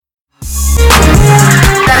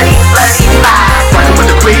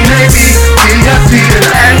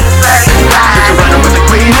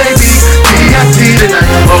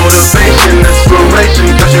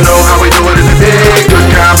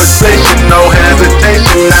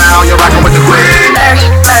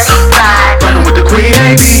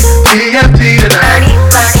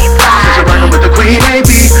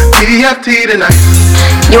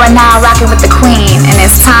You are now rocking with the queen, and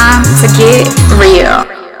it's time to get real.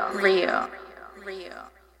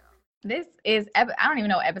 This is, I don't even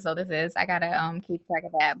know what episode this is. I gotta keep track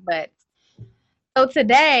of that. But so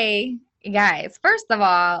today, guys, first of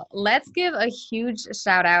all, let's give a huge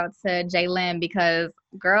shout out to Jaylyn because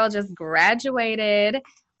girl just graduated.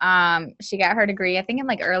 She got her degree, I think in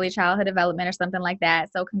like early childhood development or something like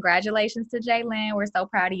that. So congratulations to Jaylyn. We're so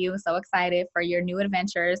proud of you. So excited for your new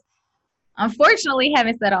adventures. Unfortunately,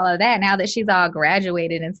 having said all of that, now that she's all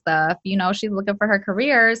graduated and stuff, you know, she's looking for her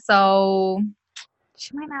career. So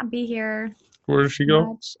she might not be here. Where does she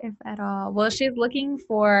go? Much, if at all. Well, she's looking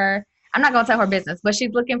for, I'm not going to tell her business, but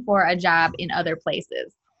she's looking for a job in other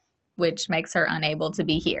places, which makes her unable to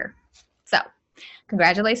be here. So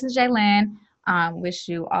congratulations, Jaylyn. Wish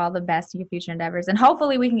you all the best in your future endeavors. And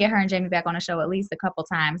hopefully we can get her and Jamie back on the show at least a couple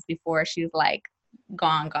times before she's like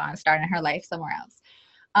gone, starting her life somewhere else.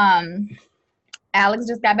 Alex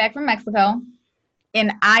just got back from Mexico.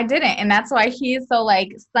 And I didn't. And that's why he's so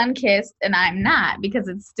like sun-kissed and I'm not, because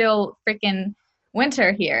it's still freaking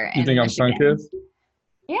winter here. You think I'm sun-kissed?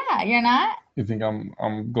 Yeah, you're not? You think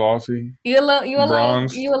I'm glossy? You a little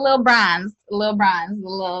bronze? You a little bronze, a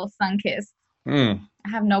little sun-kissed. I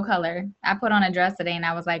have no color. I put on a dress today and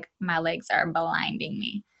I was like, my legs are blinding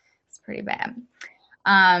me. It's pretty bad.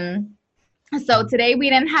 So today we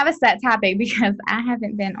didn't have a set topic because I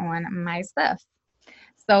haven't been on my stuff.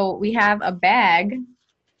 So we have a bag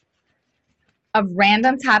of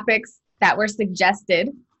random topics that were suggested.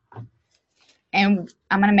 And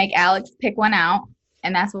I'm going to make Alex pick one out.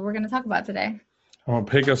 And that's what we're going to talk about today. I'm going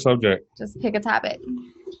to pick a subject. Just pick a topic.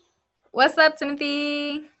 What's up,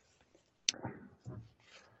 Timothy?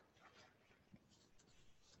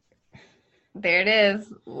 There it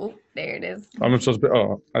is. Ooh, there it is. I'm supposed to be,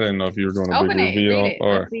 I didn't know if you were doing a Open big it, reveal. read it.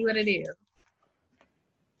 Or... Let's see what it is.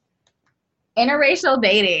 Interracial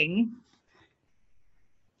dating.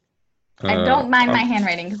 I don't mind my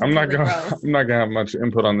handwriting. I'm not gonna have much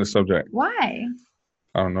input on this subject. Why?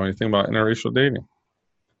 I don't know anything about interracial dating.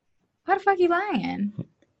 Why the fuck you lying?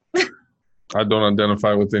 I don't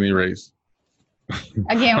identify with any race.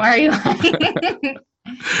 Again, why are you lying?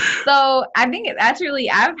 So I think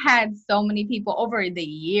I've had so many people over the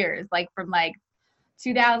years, like from like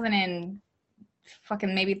 2000 and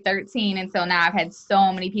fucking maybe 13 until now. I've had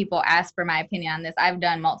so many people ask for my opinion on this. I've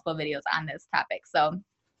done multiple videos on this topic, so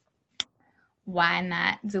why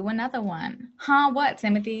not do another one? What,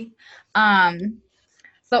 Timothy?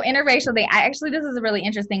 So interracial dating. This is a really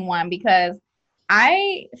interesting one because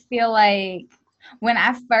I feel like when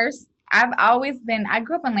I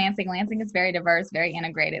grew up in Lansing. Lansing is very diverse, very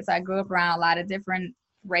integrated. So I grew up around a lot of different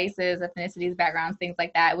races, ethnicities, backgrounds, things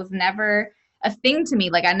like that. It was never a thing to me.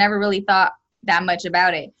 Like I never really thought that much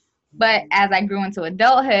about it. But as I grew into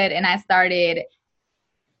adulthood and I started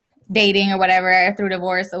dating or whatever through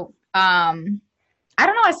divorce, I don't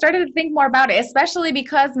know, I started to think more about it, especially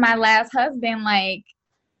because my last husband, like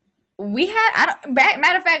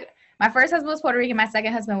matter of fact, my first husband was Puerto Rican, my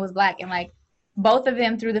second husband was Black, and like both of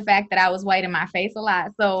them threw the fact that I was white in my face a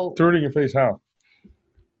lot. So threw it in your face how?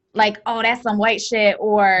 Like, oh, that's some white shit,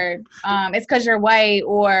 or it's because you're white,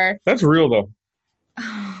 or that's real though.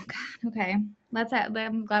 Oh God. Okay.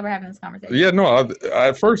 I'm glad we're having this conversation. Yeah, no.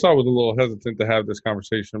 At first, I was a little hesitant to have this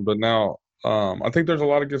conversation, but now I think there's a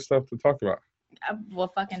lot of good stuff to talk about.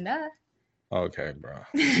 Well, fucking duh. Okay, bro.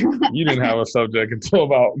 You didn't have a subject until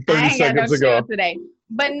about 30 seconds ago. Today.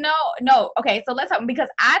 But no. Okay, so let's talk, because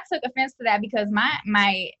I took offense to that because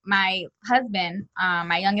my husband,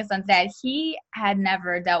 my youngest son's dad, he had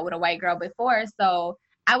never dealt with a white girl before, so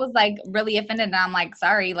I was like really offended, and I'm like,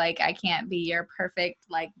 sorry, like I can't be your perfect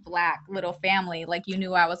like Black little family. Like you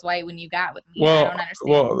knew I was white when you got with me. I don't understand.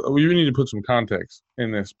 Well, you need to put some context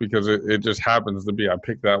in this because it just happens to be I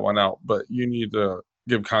picked that one out, but you need to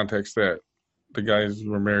give context that the guys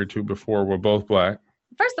you were married to before were both Black.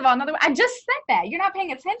 First of all, I just said that. You're not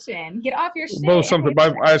paying attention. Get off your shit.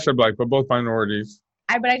 I said Black, but both minorities.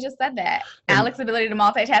 But I just said that. Alex's ability to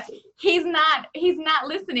multitask. He's not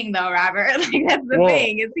listening though, Robert. Like that's the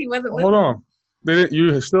thing, is he wasn't listening. Hold on.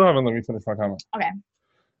 You still haven't let me finish my comment. Okay.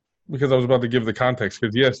 Because I was about to give the context.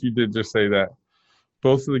 Because yes, you did just say that.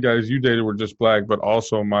 Both of the guys you dated were just Black, but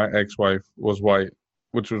also my ex-wife was white,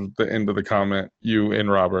 which was the end of the comment, you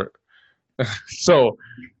and Robert. So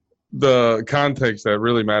the context that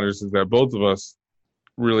really matters is that both of us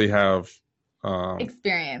really have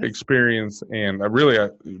experience, and I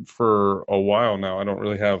for a while now I don't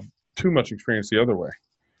really have too much experience the other way.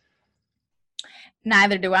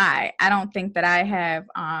 Neither do I. I don't think that I have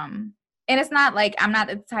and it's not like I'm not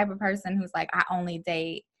the type of person who's like I only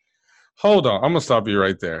date. Hold on, I'm gonna stop you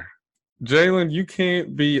right there. Jalen, you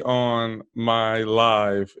can't be on my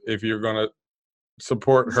live if you're gonna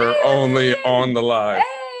support her only on the live.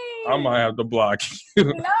 Hey! I might have to block you.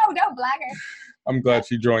 No, don't block her. I'm glad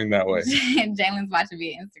she joined that way. Jalen's watching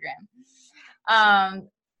via Instagram.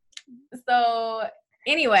 So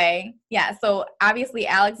anyway, yeah. So obviously,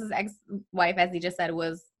 Alex's ex-wife, as he just said,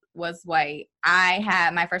 was white. I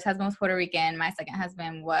had my first husband was Puerto Rican. My second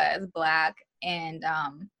husband was Black, and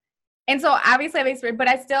so obviously I've experienced, but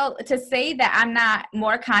I still, to say that I'm not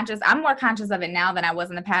more conscious, I'm more conscious of it now than I was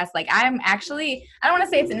in the past. Like I'm actually, I don't want to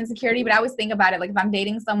say it's an insecurity, but I always think about it. Like if I'm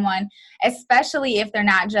dating someone, especially if they're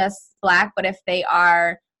not just Black, but if they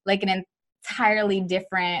are like an entirely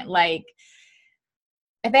different, like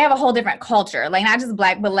if they have a whole different culture, like not just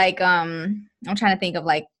Black, but like, I'm trying to think of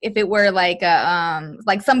like, if it were like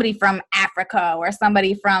like somebody from Africa or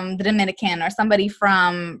somebody from the Dominican or somebody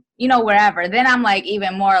from, wherever, then I'm like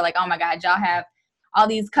even more like, oh my God, y'all have all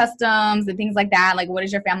these customs and things like that. Like, what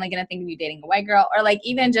is your family going to think of you dating a white girl? Or like,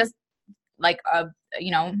 even just like a,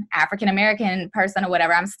 African-American person or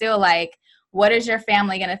whatever. I'm still like, what is your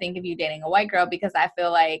family going to think of you dating a white girl? Because I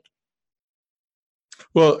feel like,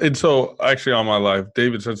 well, and so actually on my live,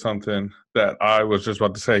 David said something that I was just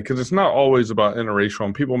about to say, because it's not always about interracial,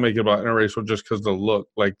 and people make it about interracial just because the look,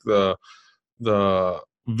 like the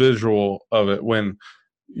visual of it. When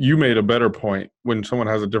you made a better point, when someone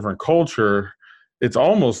has a different culture, it's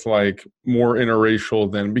almost like more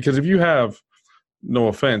interracial than, because if you have, no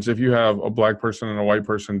offense, if you have a Black person and a white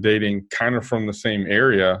person dating kind of from the same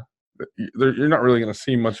area, you're not really going to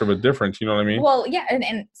see much of a difference. You know what I mean? Well, yeah.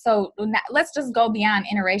 And so let's just go beyond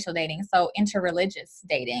interracial dating. So interreligious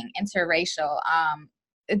dating, interracial,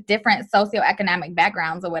 different socioeconomic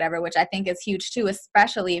backgrounds or whatever, which I think is huge too,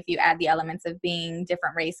 especially if you add the elements of being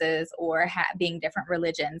different races or being different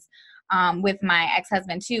religions. With my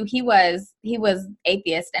ex-husband too, he was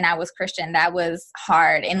atheist and I was Christian. That was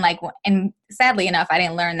hard. And sadly enough, I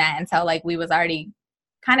didn't learn that until like we was already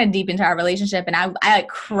kind of deep into our relationship, and I like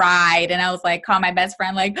cried, and I was like, call my best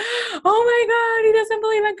friend, like, oh my God, he doesn't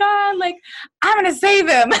believe in God, like I'm gonna save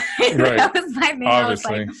him. Right. That was my thing.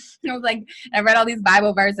 Obviously. I was like, I read all these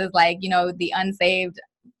Bible verses, like, the unsaved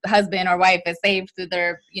husband or wife is saved through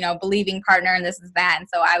their, believing partner, and this is that. And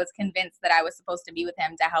so I was convinced that I was supposed to be with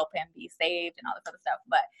him to help him be saved and all this other stuff.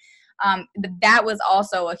 But that was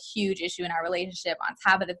also a huge issue in our relationship, on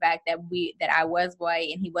top of the fact that I was white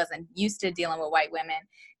and he wasn't used to dealing with white women,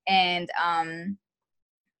 and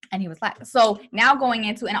he was Black. So now going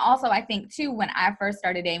into, and also I think too, when I first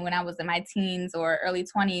started dating, when I was in my teens or early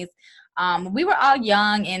 20s, we were all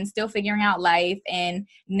young and still figuring out life. And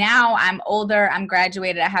now I'm older, I'm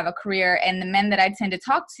graduated, I have a career, and the men that I tend to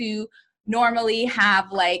talk to normally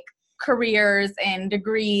have like careers and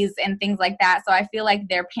degrees and things like that. So I feel like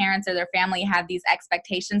their parents or their family have these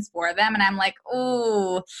expectations for them. And I'm like,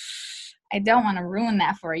 oh, I don't want to ruin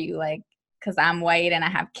that for you. Like, cause I'm white and I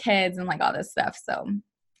have kids and like all this stuff. So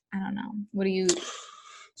I don't know. What do you?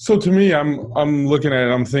 So to me, I'm looking at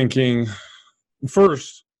it, I'm thinking,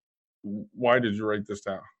 first, why did you write this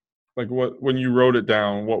down? Like when you wrote it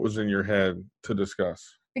down, what was in your head to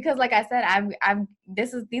discuss? Because like I said,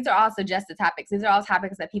 these are all suggested topics. These are all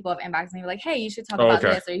topics that people have inboxed me like, hey, you should talk about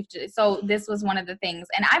this. So this was one of the things.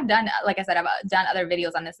 And I've done, like I said, I've done other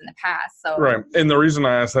videos on this in the past. So right. And the reason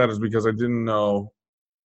I asked that is because I didn't know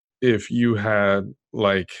if you had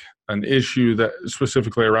like an issue that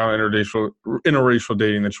specifically around interracial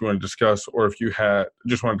dating that you want to discuss, or if you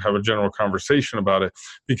just wanted to have a general conversation about it.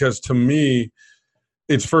 Because to me,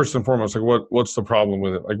 it's first and foremost, like what's the problem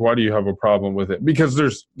with it? Like, why do you have a problem with it? Because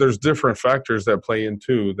there's different factors that play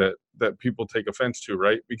into that people take offense to,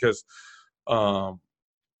 right? Because I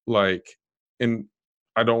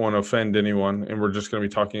don't want to offend anyone, and we're just going to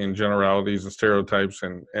be talking in generalities and stereotypes,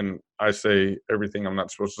 and I say everything I'm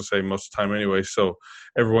not supposed to say most of the time anyway, so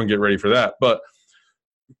everyone get ready for that. But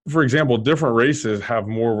for example, different races have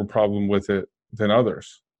more of a problem with it than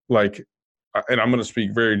others. Like, and I'm going to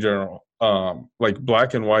speak very general, like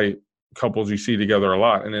Black and white couples you see together a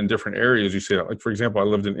lot, and in different areas you see that. Like, for example, I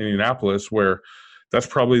lived in Indianapolis, where that's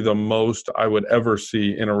probably the most I would ever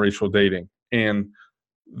see interracial dating, and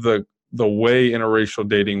the way interracial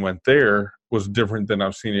dating went there was different than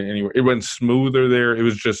I've seen it anywhere. It went smoother there. It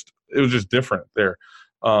was just different there.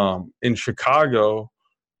 In Chicago,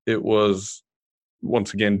 it was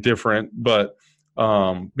once again different, but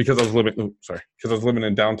because I was living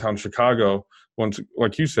in downtown Chicago, once,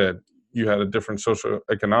 like you said, you had a different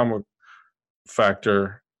socioeconomic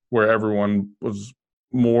factor where everyone was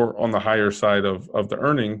more on the higher side of the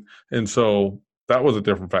earning. And so that was a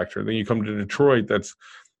different factor. Then you come to Detroit, that's,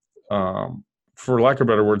 for lack of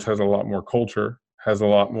better words, has a lot more culture, has a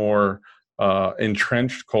lot more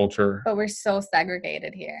entrenched culture. But we're so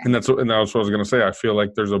segregated here. And that's what I was going to say. I feel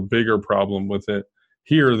like there's a bigger problem with it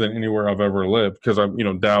here than anywhere I've ever lived, because I'm,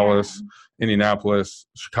 Dallas, Indianapolis,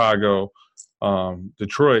 Chicago,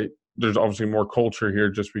 Detroit. There's obviously more culture here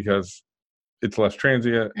just because it's less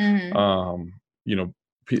transient.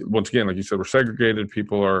 Once again, like you said, we're segregated.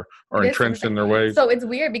 People are entrenched in their ways. So it's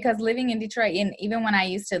weird because living in Detroit, and even when I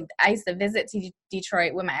used to visit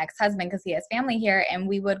Detroit with my ex-husband because he has family here, and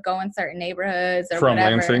we would go in certain neighborhoods or from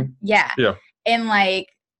whatever. Lansing. Yeah. And like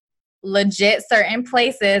legit certain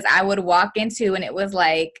places I would walk into, and it was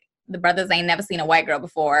like the brothers ain't never seen a white girl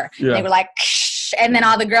before. Yeah. They were like, and then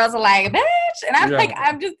all the girls are like, bitch, and I'm like,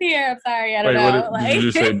 I'm just here. I'm sorry, I don't know. Did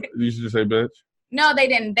you just say bitch? No, they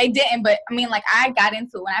didn't. But I mean, like, I got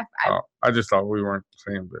into it when I just thought we weren't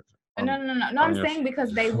saying bitch. No. I'm saying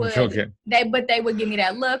because they would, okay. they would give me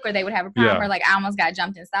that look, or they would have a problem. Or like, I almost got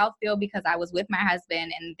jumped in Southfield because I was with my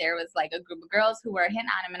husband, and there was like a group of girls who were hitting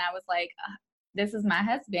on him, and I was like, this is my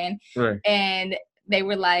husband, right? And they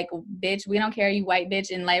were like, bitch, we don't care, you white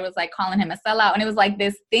bitch. And they was like calling him a sellout. And it was like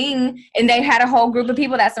this thing. And they had a whole group of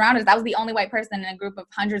people that surrounded us. I was the only white person in a group of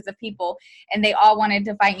hundreds of people. And they all wanted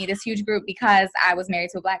to fight me, this huge group, because I was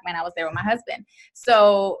married to a black man. I was there with my husband.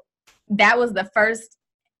 So that was the first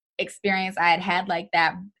experience I had like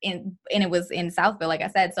that. And it was in Southfield, like I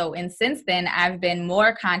said. So, and since then, I've been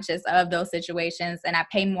more conscious of those situations, and I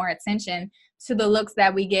pay more attention to the looks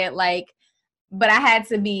that we get. Like, but I had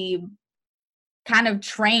to be kind of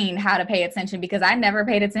trained how to pay attention, because I never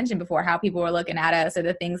paid attention before how people were looking at us or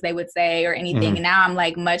the things they would say or anything. Mm-hmm. And now I'm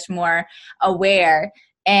like much more aware.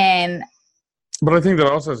 But I think that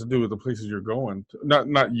also has to do with the places you're going to.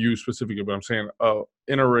 Not you specifically, but I'm saying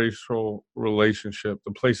interracial relationship,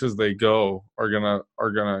 the places they go are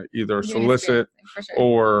gonna either solicit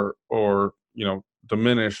or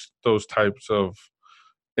diminish those types of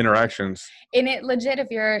interactions. And it legit,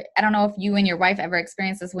 I don't know if you and your wife ever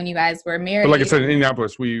experienced this when you guys were married. But like I said, in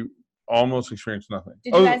Indianapolis, we almost experienced nothing.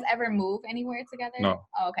 Did you guys ever move anywhere together? No.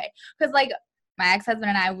 Oh, okay. Because like my ex-husband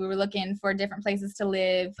and I, we were looking for different places to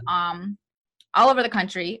live all over the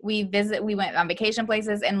country. We went on vacation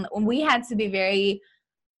places, and we had to be very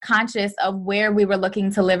conscious of where we were looking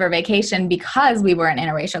to live or vacation, because we were an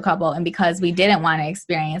interracial couple, and because we didn't want to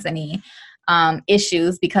experience any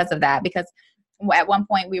issues because of that. Because at one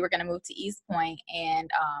point we were going to move to East Point, and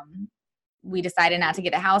we decided not to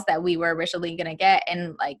get a house that we were originally going to get.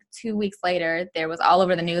 And like 2 weeks later, there was all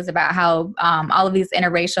over the news about how all of these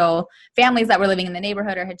interracial families that were living in the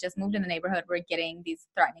neighborhood or had just moved in the neighborhood were getting these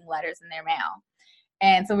threatening letters in their mail.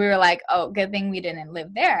 And so we were like, oh, good thing we didn't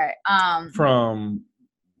live there. From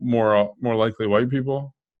more likely white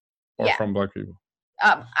people, or from black people?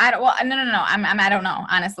 No. I don't know.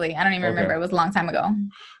 Honestly, I don't even remember. It was a long time ago.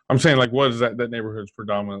 I'm saying, like, what is that neighborhood's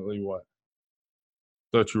predominantly what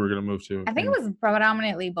that you were going to move to? I think it was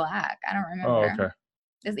predominantly black. I don't remember. Oh, okay.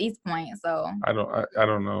 It's East Point, so I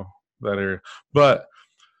don't know that area. But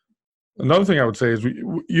another thing I would say is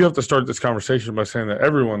you have to start this conversation by saying that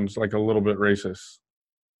everyone's like a little bit racist.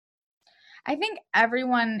 I think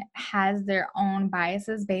everyone has their own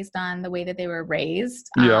biases based on the way that they were raised,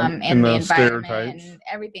 and the environment and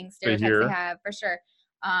everything, stereotypes they have, for sure.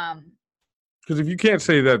 Because if you can't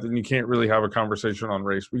say that, then you can't really have a conversation on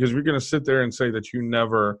race. Because if you're going to sit there and say that you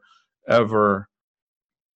never, ever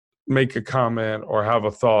make a comment or have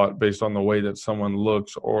a thought based on the way that someone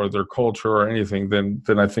looks or their culture or anything, then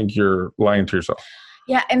I think you're lying to yourself.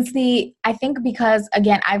 Yeah, and see, I think because,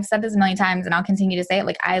 again, I've said this a million times and I'll continue to say it,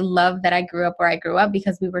 like, I love that I grew up where I grew up,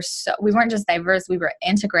 because we weren't just diverse, we were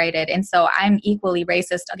integrated. And so I'm equally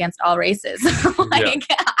racist against all races. Like,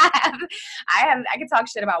 yeah. I can talk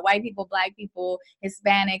shit about white people, black people,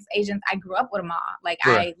 Hispanics, Asians. I grew up with them all. Like,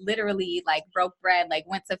 right. I literally, like, broke bread, like,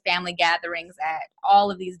 went to family gatherings at all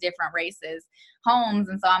of these different races' homes.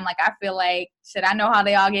 And so I'm like, I feel like, shit, I know how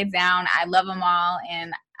they all get down. I love them all.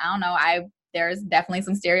 And I don't know, there's definitely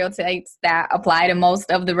some stereotypes that apply to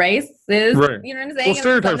most of the races. Right. You know what I'm saying? Well,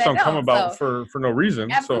 stereotypes don't come about for no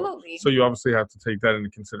reason. Absolutely. So you obviously have to take that into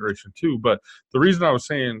consideration too. But the reason I was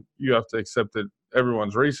saying you have to accept that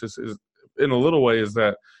everyone's racist is, in a little way, is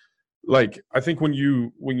that, like, I think when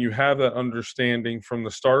you have that understanding from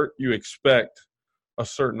the start, you expect a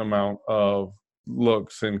certain amount of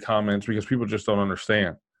looks and comments because people just don't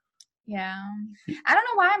understand. Yeah. I don't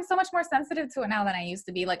know why I'm so much more sensitive to it now than I used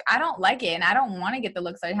to be. Like, I don't like it, and I don't want to get the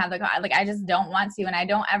looks or have the, like, I just don't want to. And I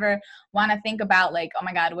don't ever want to think about, like, oh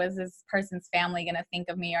my God, what is this person's family going to think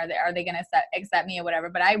of me? Are they going to accept me or whatever?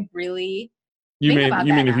 But I really You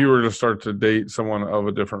mean if you were to start to date someone of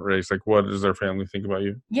a different race, like, what does their family think about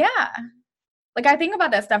you? Yeah. Like, I think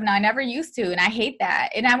about that stuff now. I never used to, and I hate that.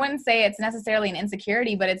 And I wouldn't say it's necessarily an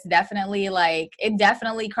insecurity, but it's definitely like, it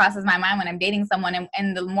definitely crosses my mind when I'm dating someone.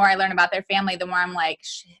 And the more I learn about their family, the more I'm like,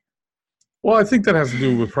 shit. Well, I think that has to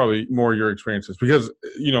do with probably more your experiences because,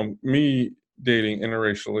 me dating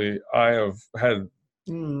interracially, I have had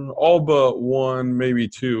all but one, maybe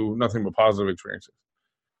two, nothing but positive experiences.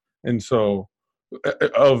 And so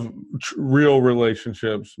of real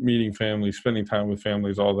relationships, meeting families, spending time with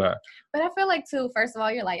families, all that. But I feel like, too, first of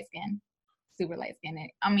all, you're light skinned. Super light skinned.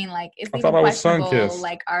 I mean, like, it's I even thought I was questionable. sun-kissed.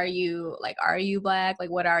 Like, are you black? Like,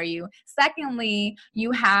 what are you? Secondly,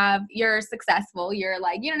 you're successful. You're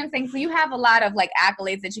like, you know what I'm saying? So you have a lot of like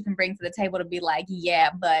accolades that you can bring to the table to be like, yeah,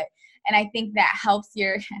 but, and I think that helps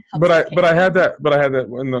your. But I had that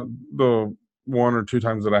when the one or two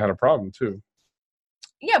times that I had a problem too.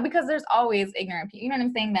 Yeah, because there's always ignorant people, you know what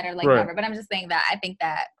I'm saying, that are like, right. whatever. But I'm just saying that I think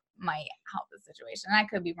that might help the situation. I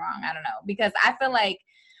could be wrong. I don't know. Because I feel like,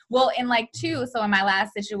 well, in like two, so in my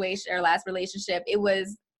last situation or last relationship, it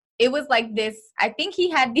was like this. I think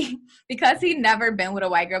he had because he'd never been with a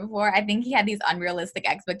white girl before, I think he had these unrealistic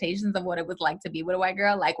expectations of what it was like to be with a white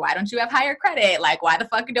girl. Like, why don't you have higher credit? Like, why the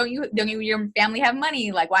fuck don't you your family have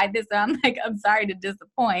money? Like, why this? So I'm like, I'm sorry to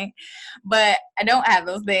disappoint, but I don't have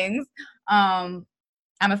those things.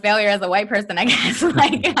 I'm a failure as a white person, I guess.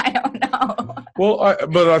 Like, I don't know. Well,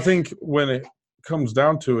 but I think when it comes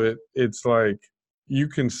down to it, it's like you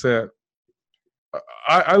can set.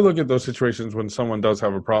 I look at those situations when someone does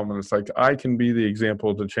have a problem, and it's like I can be the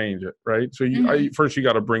example to change it, right? So first you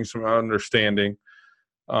got to bring some understanding,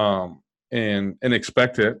 and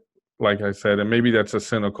expect it, like I said, and maybe that's a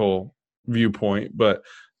cynical viewpoint, but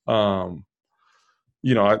I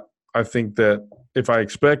think that if I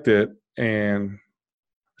expect it and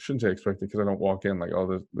shouldn't say expect it because I don't walk in like,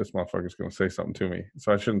 oh, this motherfucker's going to say something to me.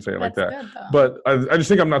 So I shouldn't say it like that. Good, but I just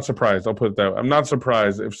think I'm not surprised. I'll put it that way. I'm not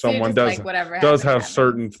surprised if someone does have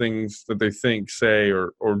certain things that they think, say,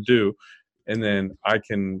 or do. And then I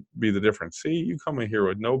can be the difference. See, you come in here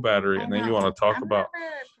with no battery and then you want to talk about.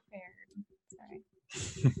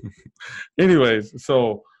 Sorry. Anyways,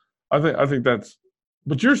 so I think that's.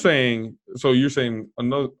 But you're saying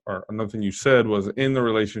another thing you said was in the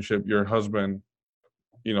relationship, your husband,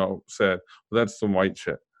 said, well, that's some white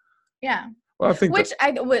shit. Yeah. Well, I think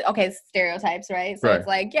stereotypes, right? So It's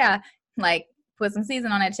like, yeah, like put some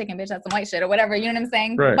season on that chicken, bitch, that's some white shit or whatever, you know what I'm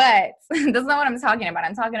saying? Right. But that's not what I'm talking about.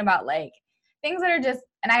 I'm talking about like things that are just,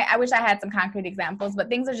 and I wish I had some concrete examples, but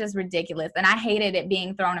things are just ridiculous. And I hated it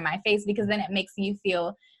being thrown in my face because then it makes you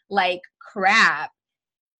feel like crap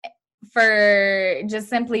for just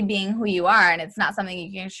simply being who you are. And it's not something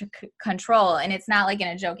you can control. And it's not like in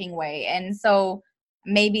a joking way. And so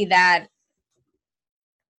maybe that,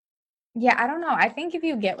 I don't know. I think if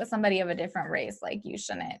you get with somebody of a different race, like you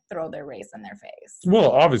shouldn't throw their race in their face. Well,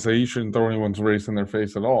 obviously you shouldn't throw anyone's race in their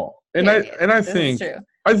face at all. And I think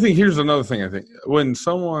here's another thing. I think when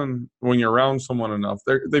you're around someone enough,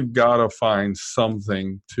 they've got to find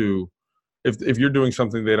something to, if you're doing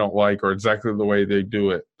something they don't like or exactly the way they do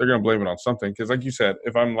it, they're going to blame it on something. Because like you said,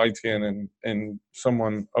 if I'm light skinned and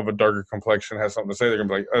someone of a darker complexion has something to say, they're going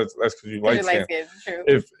to be like, oh, that's because you light skinned. True.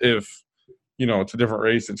 If it's a different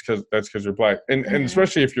race, that's because you're black. And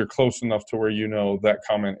especially if you're close enough to where that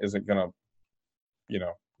comment isn't going to,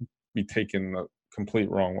 be taken the complete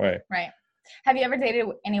wrong way. Right. Have you ever dated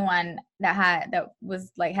anyone that had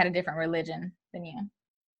a different religion than you,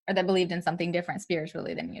 or that believed in something different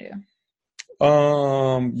spiritually than you do?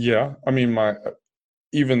 Yeah. I mean,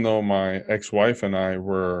 even though my ex-wife and I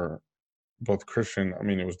were both Christian, I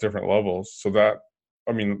mean, it was different levels. So that,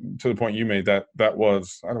 I mean, to the point you made, that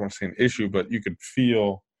was, I don't want to say an issue, but you could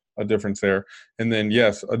feel a difference there. And then,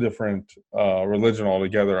 yes, a different religion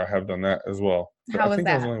altogether. I have done that as well. How was that?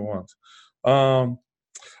 That was only once.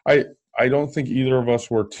 I don't think either of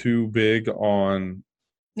us were too big on.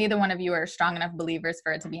 Neither one of you are strong enough believers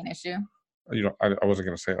for it to be an issue. I wasn't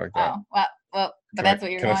going to say it like that. Oh, well, but that's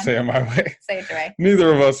what you're going. Can I say it my way? Say it your way.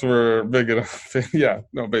 Neither of us were big enough. Yeah,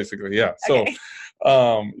 no, basically, yeah. Okay.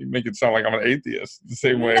 So, you make it sound like I'm an atheist the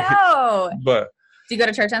same way. No. But do you go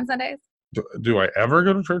to church on Sundays? Do I ever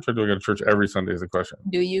go to church, or do I go to church every Sunday is the question?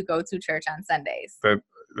 Do you go to church on Sundays? That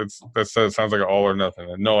sounds like an all or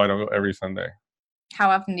nothing. No, I don't go every Sunday. How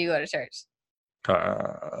often do you go to church?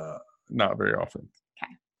 Not very often.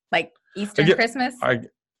 Okay. Like Easter, Christmas?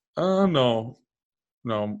 No.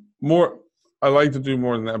 More. I like to do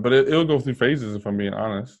more than that, but it'll go through phases if I'm being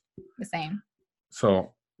honest. The same.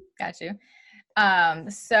 So. Got you.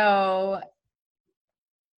 So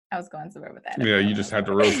I was going somewhere with that. Yeah, you just had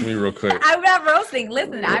to roast me real quick. I'm not roasting.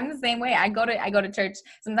 Listen, I'm the same way. I go to church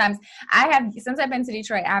sometimes. Since I've been to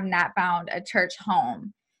Detroit, I have not found a church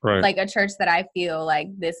home. Right. Like a church that I feel like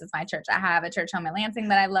this is my church. I have a church home in Lansing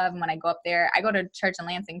that I love. And when I go up there, I go to church in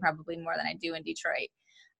Lansing probably more than I do in Detroit.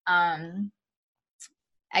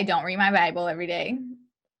 I don't read my Bible every day.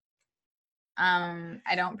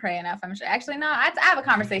 I don't pray enough. I'm sure. Actually, no, I have a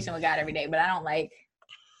conversation with God every day, but I don't like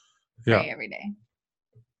pray every day.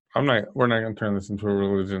 We're not going to turn this into a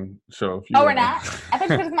religion show. We're not? I thought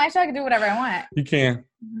this was my show. I can do whatever I want. You can.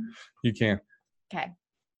 Mm-hmm. You can. Okay.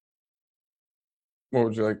 What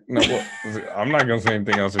would you like? No, I'm not going to say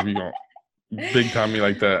anything else if you don't big time me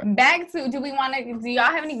like that. Back to, do we want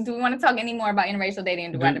to talk any more about interracial dating?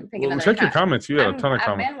 Or do we want to pick another check your comments. You have a ton of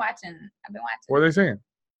comments. I've been watching. What are they saying?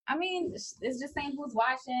 I mean, it's just saying who's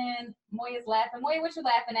watching. Moya's laughing. Moya, what you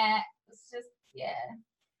laughing at? It's just, yeah.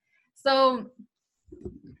 So,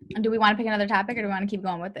 do we want to pick another topic or do we want to keep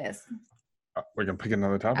going with this? We can pick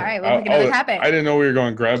another topic. All right, we'll pick another topic. I didn't know we were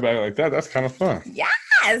going grab bag like that. That's kind of fun.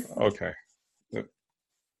 Yes. Okay.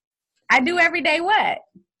 I do every day what?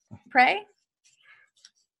 Pray?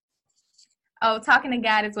 Oh, talking to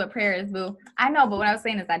God is what prayer is, boo. I know, but what I was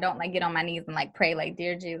saying is I don't like get on my knees and like pray like,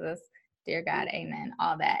 dear Jesus, dear God, amen,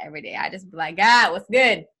 all that every day. I just be like, God, what's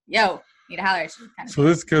good? Yo, need to holler at you. So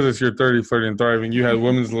this is because it's your 30, Flirty, and Thriving. You had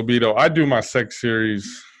Women's Libido. I do my sex series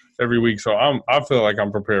every week, so I feel like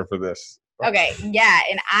I'm prepared for this. Okay, yeah,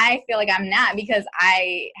 and I feel like I'm not because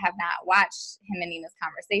I have not watched him and Nina's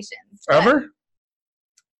conversations. Ever?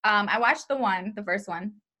 I watched the first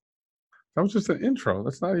one. That was just an intro.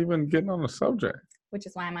 That's not even getting on the subject. Which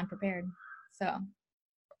is why I'm unprepared. So.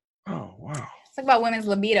 Oh, wow. Let's talk about women's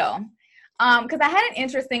libido. Because I had an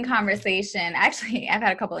interesting conversation. Actually, I've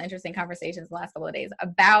had a couple of interesting conversations the last couple of days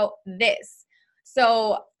about this.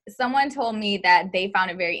 So someone told me that they found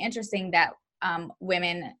it very interesting that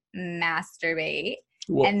women masturbate.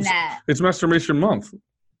 Well, and that it's masturbation month.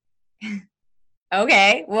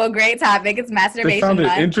 Okay, well, great topic. It's masturbation month. They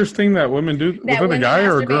found it interesting that women do. Was it a guy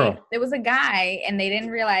or a girl? It was a guy, and they didn't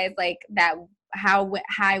realize like that how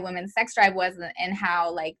high women's sex drive was, and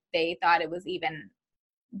how like they thought it was even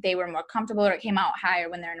they were more comfortable or it came out higher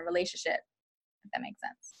when they're in a relationship. If that makes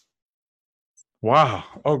sense. Wow.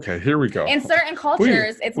 Okay, here we go. In certain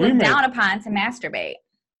cultures, it's looked down upon to masturbate.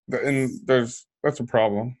 And that's a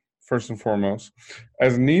problem. First and foremost,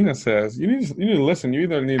 as Nina says, you need to listen. You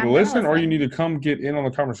either need to listen or you need to come get in on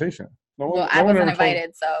the conversation. I wasn't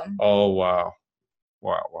invited, so. Oh wow.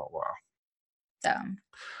 So.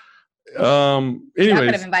 Anyways, y'all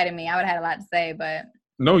could have invited me. I would have had a lot to say, but.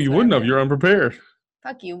 No, you wouldn't have. You're unprepared.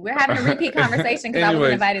 Fuck you. We're having a repeat conversation because I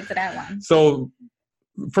wasn't invited to that one. So,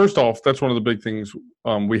 first off, that's one of the big things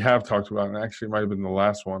we have talked about, and actually it might have been the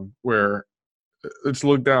last one, where it's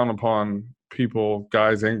looked down upon people,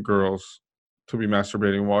 guys and girls, to be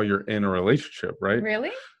masturbating while you're in a relationship, right?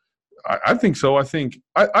 Really? I think so. I think.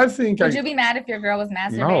 Would you be mad if your girl was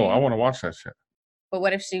masturbating? No, I want to watch that shit. But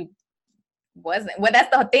what if she wasn't? Well,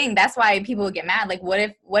 that's the thing. That's why people would get mad. Like, what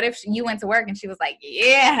if you went to work and she was like,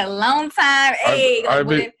 "Yeah, alone time." Hey,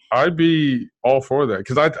 I'd be all for that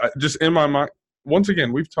because I just in my mind. Once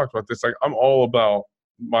again, we've talked about this. Like, I'm all about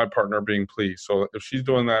my partner being pleased. So if she's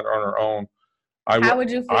doing that on her own, how would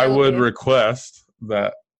you feel? I would request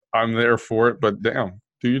that I'm there for it, but damn,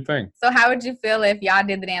 do your thing. So how would you feel if y'all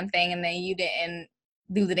did the damn thing and then you didn't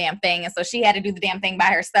do the damn thing, and so she had to do the damn thing by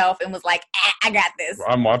herself and was like, I got this.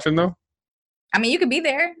 I'm watching though. I mean, you could be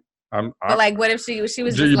there. But like, what if she was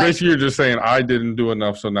just basically you're just saying I didn't do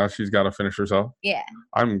enough, so now she's got to finish herself. Yeah.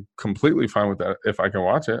 I'm completely fine with that if I can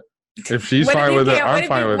watch it. If she's fine with it, I'm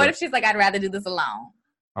fine with it. What if she's like, I'd rather do this alone?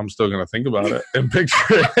 I'm still gonna think about it and picture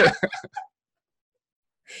it.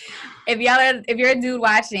 If you're a dude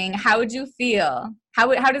watching, how would you feel? How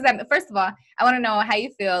does that? First of all, I want to know how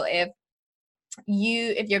you feel if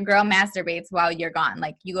your girl masturbates while you're gone.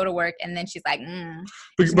 Like you go to work and then she's like,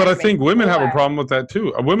 But I think women have a problem with that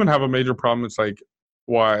too. Women have a major problem. It's like,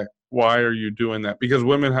 why are you doing that? Because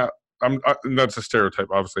women have. That's a stereotype,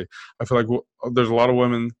 obviously. I feel like there's a lot of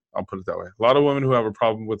women. I'll put it that way. A lot of women who have a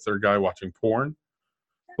problem with their guy watching porn.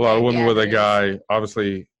 A lot of women with a guy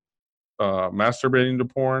obviously masturbating to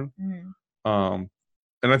porn. Mm-hmm.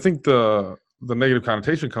 And I think the negative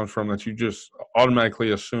connotation comes from that you just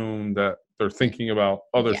automatically assume that they're thinking about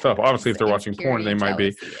other stuff. Obviously, if they're watching porn, they might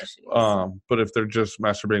be. But if they're just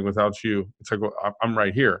masturbating without you, it's like, well, I'm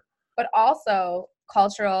right here. But also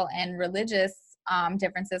cultural and religious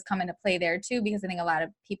differences come into play there too, because I think a lot of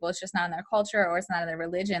people, it's just not in their culture or it's not in their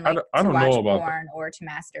religion, like I don't to watch know about porn or to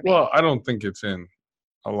masturbate. Well, I don't think it's in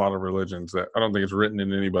a lot of religions that I don't think it's written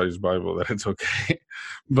in anybody's Bible that it's okay.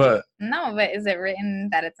 But no, but is it written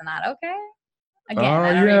that it's not okay? Again,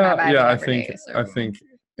 I don't read my Bible yeah, every day. So. I think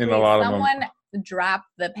in Wait, a lot of them. someone dropped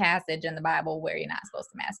the passage in the Bible where you're not supposed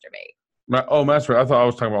to masturbate. Masturbate. I thought I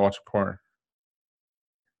was talking about watching porn.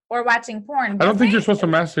 Or watching porn. I don't think you're supposed to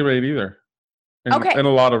masturbate either. In a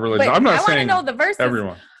lot of religions. I'm not saying I want to know the verses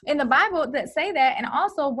everyone in the Bible that say that. And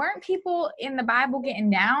also, weren't people in the Bible getting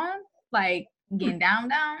down? Like, getting down?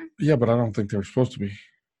 Yeah, but I don't think they're supposed to be.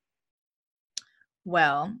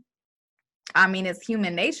 Well, I mean, it's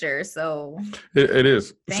human nature, so it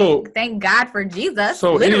is. Thank God for Jesus.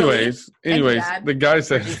 So, anyways, the guy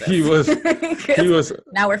said he was.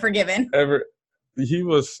 Now we're forgiven. He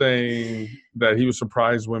was saying that he was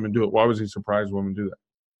surprised women do it. Why was he surprised women do that?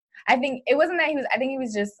 I think it wasn't that he was. I think he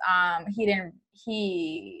was just.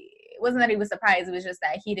 It wasn't that he was surprised. It was just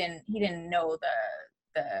that he didn't know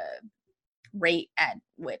the rate at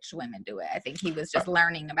which women do it. I think he was just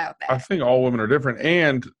learning about that. I think all women are different,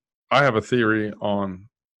 and I have a theory on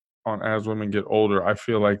as women get older, I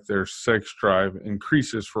feel like their sex drive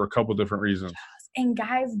increases for a couple different reasons. And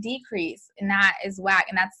guys decrease, and that is whack.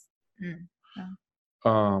 And that's.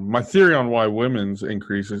 My theory on why women's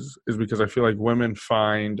increases is because I feel like women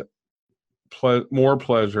find more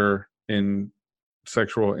pleasure in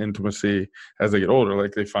sexual intimacy as they get older.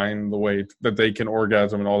 Like they find the way that they can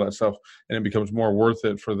orgasm and all that stuff, and it becomes more worth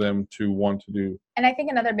it for them to want to do. And I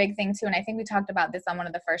think another big thing too, and I think we talked about this on one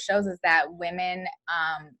of the first shows, is that women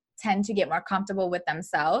tend to get more comfortable with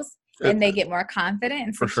themselves and they get more confident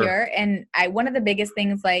and secure. Sure. And one of the biggest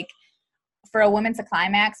things, like, for a woman to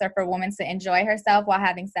climax or for a woman to enjoy herself while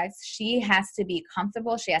having sex, she has to be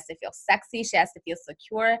comfortable. She has to feel sexy. She has to feel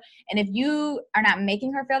secure. And if you are not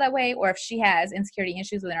making her feel that way, or if she has insecurity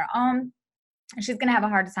issues within her own, she's going to have a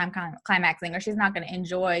hard time climaxing, or she's not going to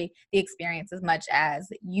enjoy the experience as much as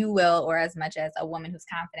you will, or as much as a woman who's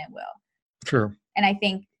confident will. Sure. And I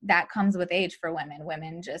think that comes with age for women.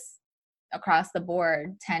 Women just across the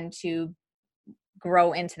board tend to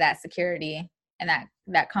grow into that security and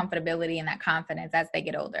that comfortability and that confidence as they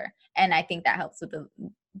get older. And I think that helps with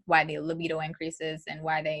why the libido increases and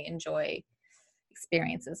why they enjoy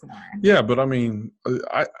experiences more. Yeah, but I mean,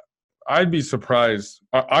 I'd be surprised.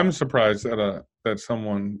 I'm surprised that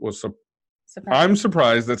someone was surprised. I'm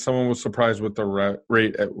surprised that someone was surprised with the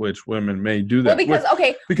rate at which women may do that. Well,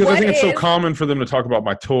 because I think it's so common for them to talk about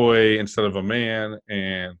my toy instead of a man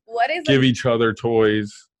and give each other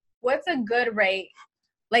toys. What's a good rate?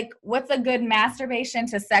 Like, what's a good masturbation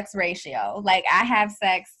to sex ratio? Like, I have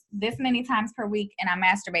sex this many times per week and I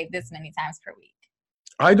masturbate this many times per week.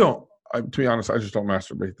 To be honest, I just don't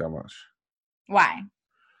masturbate that much. Why?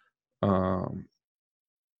 I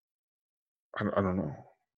don't know.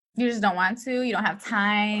 You just don't want to? You don't have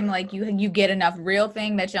time? Like, you get enough real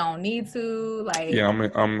thing that you don't need to? Like, yeah,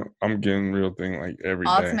 I'm getting real thing like every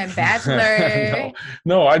day. Ultimate Bachelor.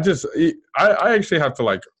 No, I actually have to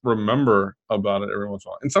like remember about it every once in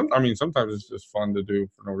a while. And sometimes it's just fun to do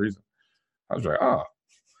for no reason. I was like,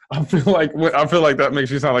 I feel like that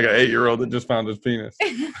makes you sound like an 8-year-old that just found his penis.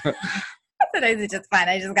 Sometimes it's just fun.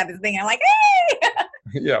 I just got this thing and I'm like, hey!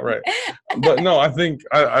 Yeah, right. But no, I think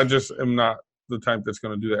I just am not the type that's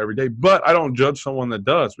going to do that every day. But I don't judge someone that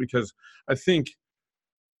does, because I think,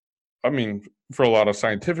 for a lot of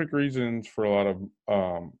scientific reasons, for a lot of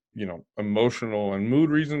emotional and mood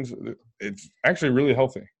reasons, it's actually really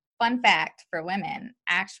healthy. Fun fact for women,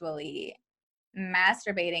 actually,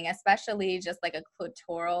 masturbating, especially just like a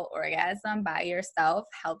clitoral orgasm by yourself,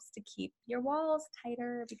 helps to keep your walls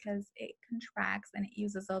tighter because it contracts and it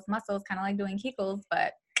uses those muscles, kind of like doing Kegels,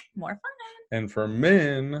 but more fun. And for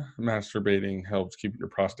men, masturbating helps keep your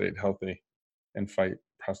prostate healthy and fight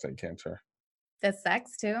prostate cancer. Does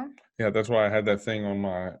sex too? Yeah, that's why I had that thing on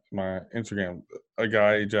my Instagram. A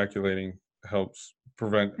guy ejaculating helps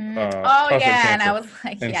prevent prostate cancer. And I was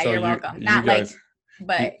like, you're welcome.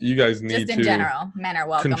 But you guys need just in general, men are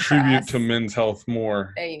welcome. Contribute to men's health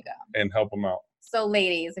more. There you go. And help them out. So,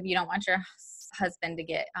 ladies, if you don't want your husband to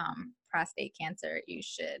get prostate cancer, you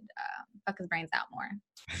should fuck his brains out more.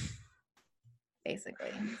 Basically.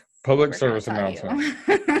 Public service announcement.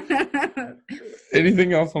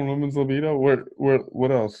 Anything else on women's libido?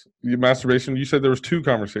 What else? Masturbation. You said there was 2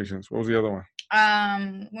 conversations. What was the other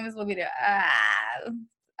one? Women's libido.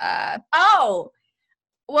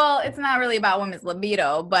 Well, it's not really about women's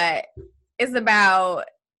libido, but it's about,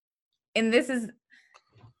 and this is,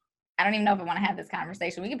 I don't even know if I want to have this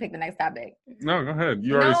conversation. We can pick the next topic. No, go ahead.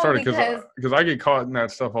 You already started, because I get caught in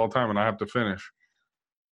that stuff all the time and I have to finish.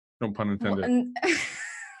 No pun intended.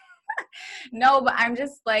 No, but I'm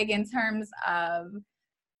just like, in terms of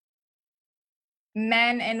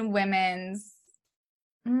men and women's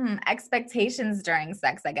expectations during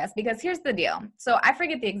sex, I guess, because here's the deal. So I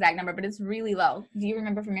forget the exact number, but it's really low. Do you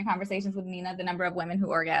remember from your conversations with Nina the number of women who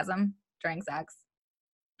orgasm during sex?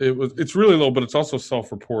 It's really low, but it's also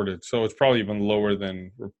self-reported, so it's probably even lower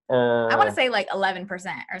than. I want to say like 11%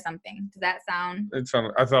 or something. Does that sound?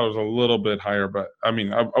 I thought it was a little bit higher, but I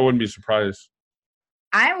mean, I wouldn't be surprised.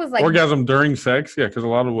 I was like orgasm during sex, yeah, because a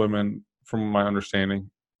lot of women, from my understanding,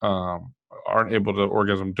 aren't able to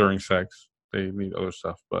orgasm during sex. They need other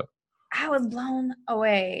stuff, but I was blown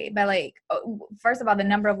away by like, first of all, the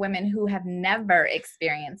number of women who have never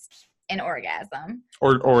experienced an orgasm,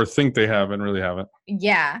 or think they have and really haven't.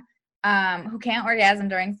 Yeah, who can't orgasm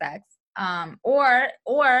during sex, or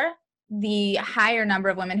the higher number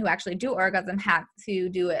of women who actually do orgasm have to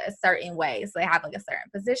do it a certain way. So they have like a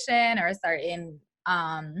certain position or a certain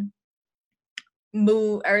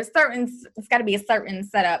move or it's got to be a certain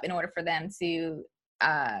setup in order for them to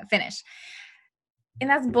finish. And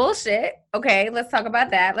that's bullshit. Okay, let's talk about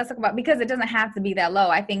that. Because it doesn't have to be that low.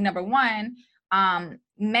 I think number one,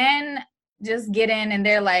 men just get in and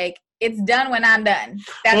they're like, it's done when I'm done.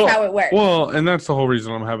 That's how it works. Well, and that's the whole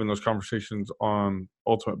reason I'm having those conversations on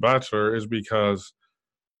Ultimate Bachelor is because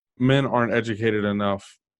men aren't educated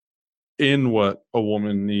enough in what a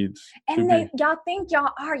woman needs. And y'all think y'all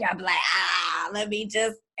are. Y'all be like, let me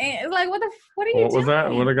just. It's like, what are you doing? What was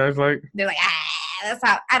that? What are guys like? They're like, that's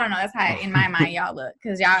how, I don't know. That's how in my mind y'all look.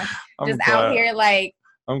 Because y'all out here like.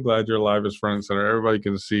 I'm glad you're live as front and center. Everybody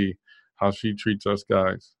can see how she treats us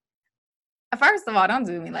guys. First of all, don't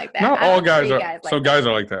do me like that. Not all guys are. Guys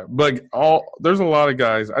are like that. But there's a lot of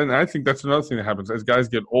guys, and I think that's another thing that happens. As guys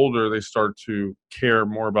get older, they start to care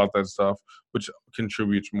more about that stuff, which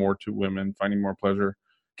contributes more to women finding more pleasure.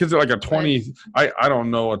 Because like I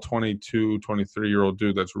don't know a 22, 23-year-old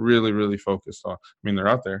dude that's really, really focused on. I mean, they're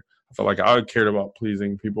out there. I feel like I cared about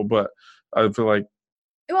pleasing people, but I feel like.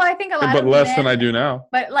 Well, I think a lot. But less men, than I do now.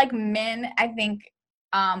 But like men, I think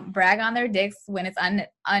brag on their dicks when it's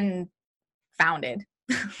unfounded.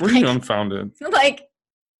 What do you mean unfounded? Like,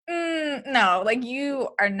 no, like you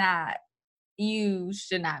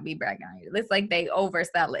should not be bragging on it. It's like they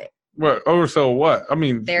oversell it. What oversell? What? I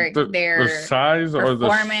mean, their size or the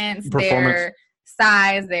performance, their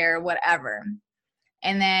size, their whatever.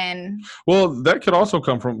 And then, well, that could also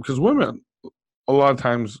come from because women a lot of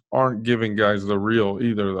times aren't giving guys the real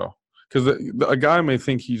either, though. Because a guy may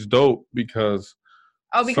think he's dope because.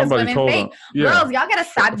 Oh, because women fake. Yeah. Girls, y'all gotta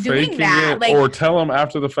stop doing that. Like, or tell him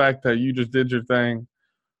after the fact that you just did your thing.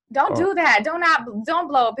 Don't do that. Don't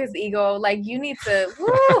blow up his ego. Like you need to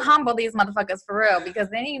humble these motherfuckers for real, because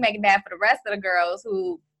then you make it bad for the rest of the girls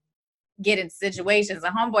who get in situations. A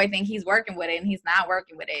homeboy think he's working with it and he's not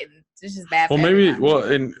working with it. And it's just bad. Well, maybe. Well,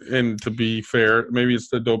 and to be fair, maybe it's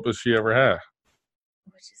the dopest she ever had.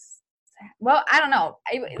 Which is sad. Well, I don't know.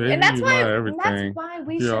 Baby, and that's why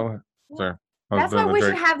we should. Sorry. That's why we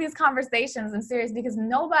should have these conversations in serious, because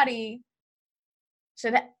nobody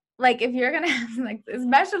should like if you're gonna have, like,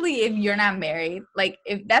 especially if you're not married, like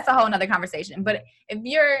if that's a whole nother conversation. But if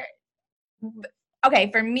you're okay,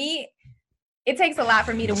 for me, it takes a lot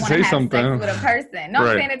for me to want to have sex with a person. No,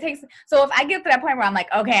 right. I'm saying it takes. So if I get to that point where I'm like,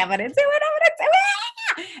 okay, I'm gonna do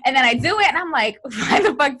it, and then I do it, and I'm like, why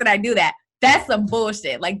the fuck did I do that? That's some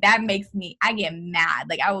bullshit. Like that makes I get mad.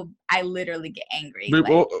 Like I literally get angry.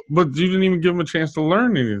 But you didn't even give them a chance to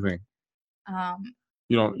learn anything.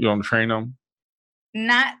 You don't train them.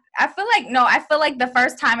 I feel like the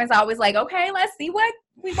first time is always like, okay, let's see what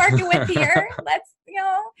we working with here. Let's,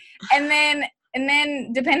 and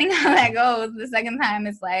then depending on how that goes, the second time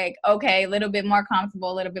it's like, okay, a little bit more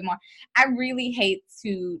comfortable, a little bit more. I really hate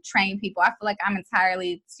to train people. I feel like I'm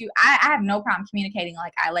entirely I have no problem communicating.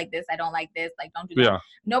 Like, I like this, I don't like this, like, don't do that. Yeah.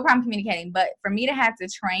 No problem communicating. But for me to have to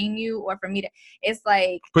train you, or for me to, it's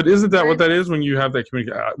like. But isn't that what that is when you have that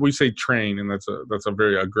communication? We say train, and that's a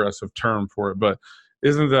very aggressive term for it. But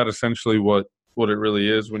isn't that essentially what it really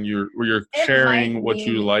is when you're sharing what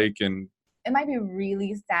you like? And it might be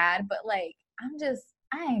really sad, but like,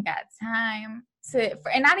 I ain't got time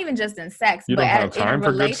and not even just in sex. You don't have time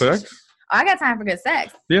for good sex? Oh, I got time for good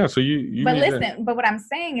sex. Yeah, so you. But listen, but what I'm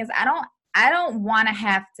saying is, I don't want to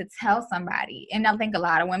have to tell somebody, and I think a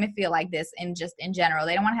lot of women feel like this, and just in general,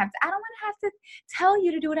 they don't want to have to. I don't want to have to tell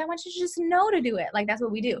you to do it. I want you to just know to do it. Like, that's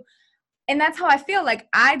what we do. And that's how I feel. Like,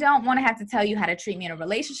 I don't want to have to tell you how to treat me in a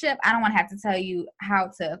relationship. I don't want to have to tell you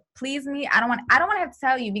how to please me. I don't want to have to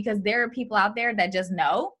tell you, because there are people out there that just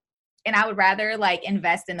know. And I would rather like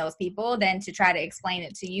invest in those people than to try to explain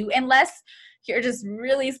it to you, unless you're just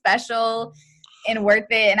really special and worth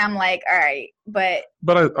it. And I'm like, all right, but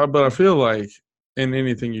I feel like in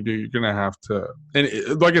anything you do, you're gonna have to. And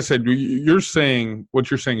like I said, you're saying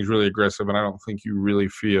what you're saying is really aggressive, and I don't think you really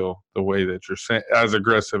feel the way that you're saying as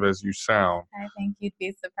aggressive as you sound. I think you'd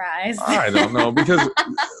be surprised. I don't know, because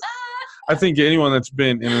I think anyone that's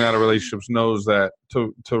been in and out of relationships knows that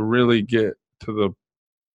to really get to the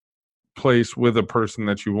place with a person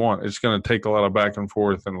that you want, it's going to take a lot of back and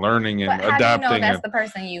forth and learning and but how adapting. do you know that's the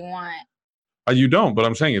person you want? You don't, but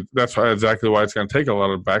I'm saying it. That's exactly why it's going to take a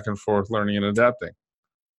lot of back and forth learning and adapting.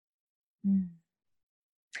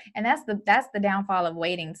 And that's the downfall of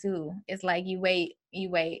waiting too. It's like you wait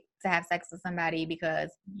to have sex with somebody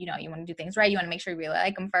because you want to do things right. You want to make sure you really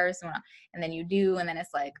like them first, and then you do, and then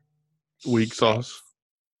it's like weak sauce.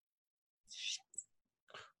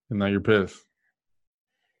 And now you're pissed.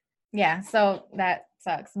 Yeah, so that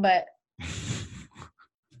sucks, but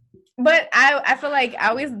I feel like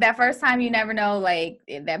always that first time you never know, like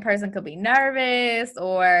that person could be nervous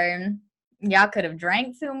or y'all could have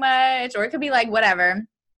drank too much or it could be like whatever.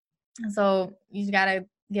 So you just gotta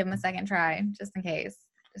give them a second try just in case,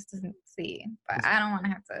 just to see. But I don't want to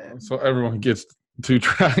have to. So everyone gets 2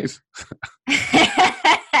 tries.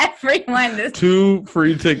 Everyone just 2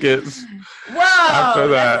 free tickets. Whoa,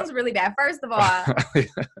 that sounds really bad. First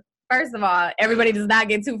of all, everybody does not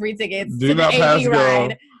get 2 free tickets Do to not the pass AV go.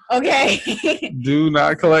 ride. Okay. Do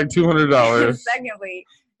not collect $200. Secondly,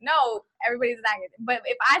 no, everybody does not get it. But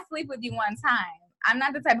if I sleep with you one time, I'm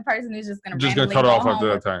not the type of person who's just gonna randomly cut go off home after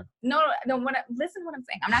that time. No. Listen to what I'm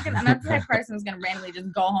saying. I'm not the type of person who's gonna randomly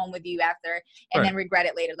just go home with you after and then regret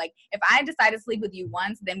it later. Like if I decide to sleep with you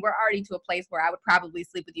once, then we're already to a place where I would probably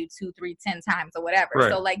sleep with you 2, 3, 10 times or whatever.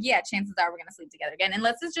 Right. So like, yeah, chances are we're gonna sleep together again,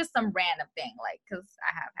 unless it's just some random thing, like because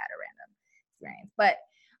I have had a random experience. But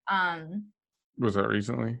was that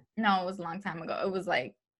recently? No, it was a long time ago. It was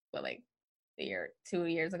like a year, 2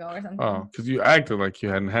 years ago or something. Oh, because you acted like you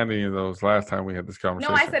hadn't had any of those last time we had this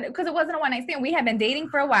conversation. No, I said because it wasn't a one night stand. We had been dating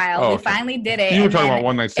for a while. Oh, we finally did it. You were talking about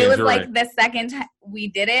one night stands. It was you're like right. the second time we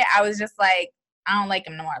did it, I was just like, I don't like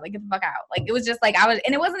him no more. Like, get the fuck out. Like, it was just like and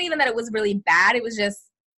it wasn't even that it was really bad. It was just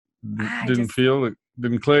feel it,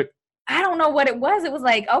 didn't click. I don't know what it was. It was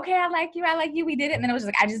like, okay, I like you, we did it, and then it was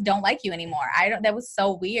just like, I just don't like you anymore. That was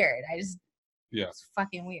so weird. It's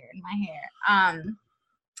fucking weird in my hair.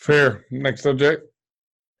 Fair. Next subject.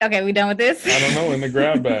 Okay, we done with this? I don't know, in the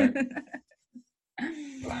grab bag.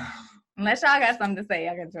 Unless y'all got something to say,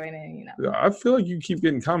 y'all can join in, I feel like you keep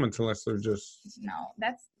getting comments unless they're just... No,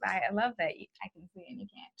 I love that I can see and you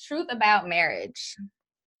can't. Truth about marriage.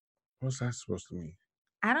 What's that supposed to mean?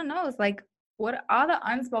 I don't know. It's like, what all the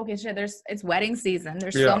unspoken shit. It's wedding season.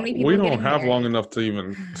 There's so many people. We don't have long enough to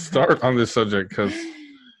even start on this subject because...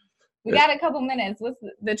 We got a couple minutes. What's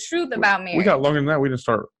the truth about marriage? We got longer than that. We didn't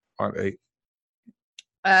start on 8.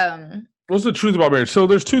 What's the truth about marriage? So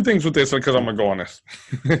there's 2 things with this because I'm gonna go on this.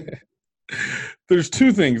 There's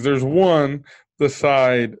 2 things. There's one, the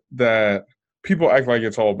side that people act like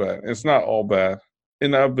it's all bad. It's not all bad.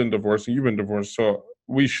 And I've been divorced and you've been divorced. So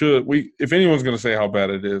if anyone's gonna say how bad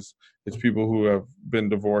it is, it's people who have been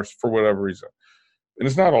divorced for whatever reason. And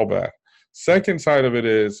it's not all bad. Second side of it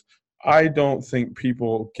is I don't think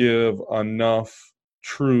people give enough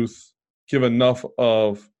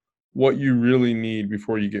of what you really need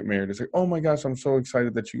before you get married. It's like, oh my gosh, I'm so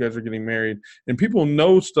excited that you guys are getting married. And people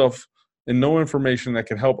know stuff and know information that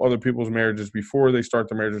can help other people's marriages before they start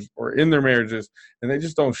their marriages or in their marriages, and they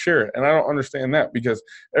just don't share it. And I don't understand that because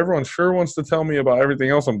everyone sure wants to tell me about everything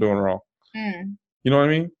else I'm doing wrong. You know what I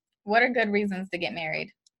mean? What are good reasons to get married?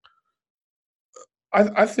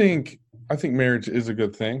 I think marriage is a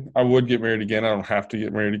good thing. I would get married again. I don't have to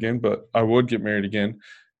get married again, but I would get married again.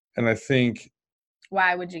 And I think...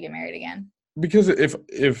 Why would you get married again? Because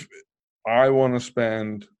if I want to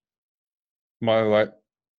spend my life...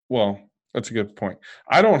 Well, that's a good point.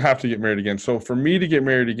 I don't have to get married again. So for me to get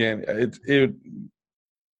married again,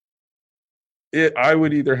 I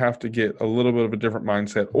would either have to get a little bit of a different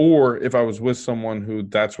mindset, or if I was with someone who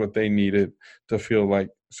that's what they needed to feel like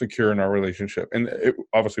secure in our relationship. And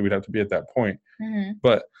obviously we'd have to be at that point. Mm-hmm.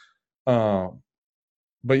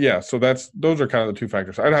 But yeah, so those are kind of the 2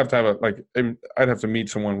 factors. I'd have to have I'd have to meet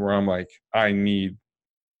someone where I'm like, I need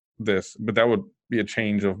this, but that would be a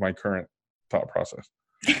change of my current thought process.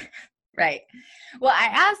 Right. Well, I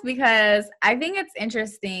asked because I think it's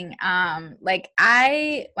interesting. When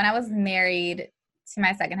I was married to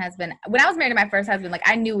my second husband, when I was married to my first husband, like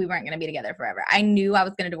I knew we weren't going to be together forever. I knew I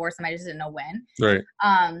was going to divorce him. I just didn't know when. Right.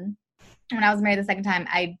 When I was married the second time,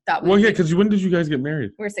 I thought. Because when did you guys get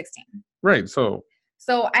married? We were 16. Right. So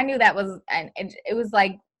I knew that was, and it was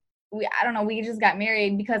like, I don't know, we just got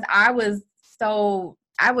married because I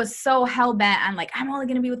I was so hell bent on like, I'm only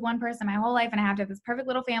going to be with one person my whole life and I have to have this perfect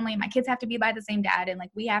little family and my kids have to be by the same dad and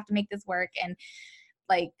like, we have to make this work. And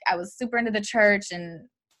like, I was super into the church and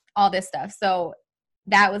all this stuff. So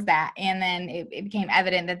that was that. And then it became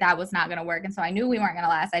evident that that was not going to work. And so I knew we weren't going to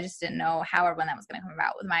last. I just didn't know how or when that was going to come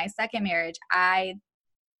about. With my second marriage, I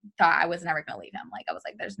thought I was never going to leave him. Like, I was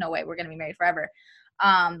like, there's no way we're going to be married forever.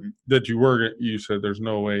 That you said there's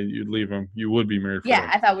no way you'd leave him. You would be married forever.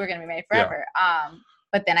 Yeah, I thought we were going to be married forever. Yeah.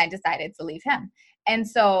 But then I decided to leave him. And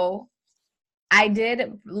so I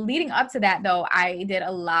did, leading up to that though, I did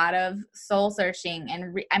a lot of soul searching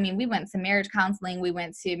and we went to marriage counseling. We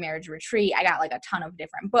went to marriage retreat. I got like a ton of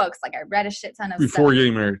different books. Like I read a shit ton of Before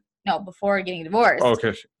getting married? No, before getting divorced. Oh,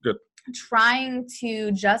 okay, good. Trying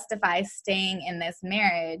to justify staying in this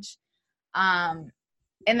marriage. And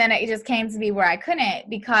then it just came to be where I couldn't,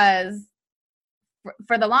 because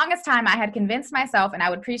for the longest time I had convinced myself, and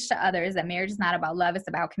I would preach to others, that marriage is not about love, it's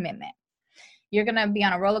about commitment. You're going to be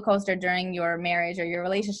on a roller coaster during your marriage or your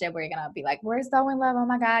relationship where you're going to be like, we're so in love, oh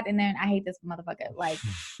my God. And then I hate this motherfucker. Like,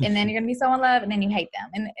 and then you're going to be so in love and then you hate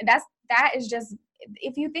them. And that is just,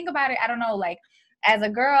 if you think about it, I don't know, like as a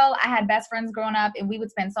girl, I had best friends growing up and we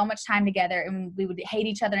would spend so much time together and we would hate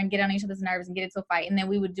each other and get on each other's nerves and get into a fight. And then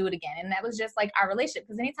we would do it again. And that was just like our relationship.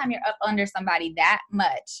 Because anytime you're up under somebody that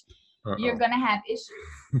much, you're going to have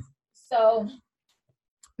issues. So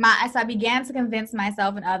I began to convince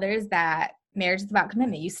myself and others that marriage is about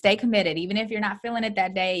commitment. You stay committed, even if you're not feeling it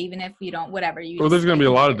that day, even if you don't, whatever. Well, there's going to be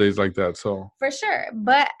a lot of days like that. So for sure.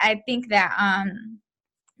 But I think that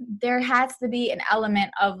there has to be an element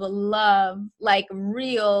of love, like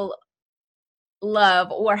real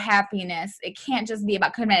love or happiness. It can't just be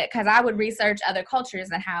about commitment, because I would research other cultures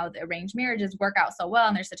and how the arranged marriages work out so well,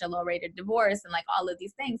 and there's such a low rate of divorce and like all of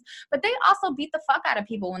these things, but they also beat the fuck out of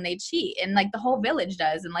people when they cheat, and like the whole village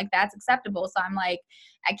does, and like that's acceptable. So I'm like,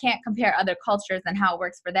 I can't compare other cultures and how it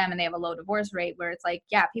works for them, and they have a low divorce rate, where it's like,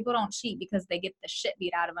 yeah, people don't cheat because they get the shit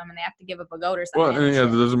beat out of them and they have to give up a goat or something. Well, and yeah,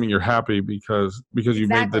 that doesn't mean you're happy because you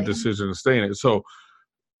made the decision to stay in it. So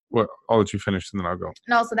well, I'll let you finish and then I'll go.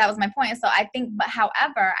 No, so that was my point. So I think, but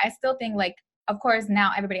however, I still think, like, of course,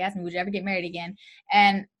 now everybody asks me, would you ever get married again?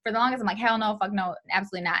 And for the longest, I'm like, hell no, fuck no,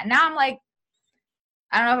 absolutely not. And now I'm like,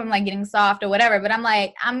 I don't know if I'm like getting soft or whatever, but I'm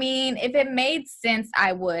like, I mean, if it made sense,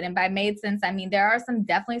 I would. And by made sense, I mean, there are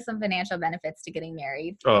definitely some financial benefits to getting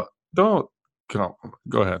married. Go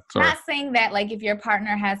ahead. Sorry. Not saying that like if your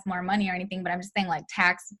partner has more money or anything, but I'm just saying like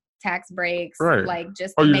tax breaks, right? Like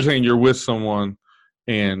just. Oh, you're just saying you're with someone.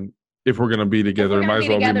 And if we're going to be together, we might as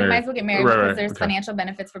well get married. Might as well get married because there's financial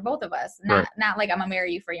benefits for both of us. Not like I'm going to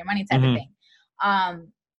marry you for your money type of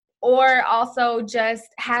thing. Or also just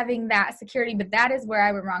having that security. But that is where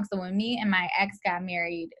I went wrong. So when me and my ex got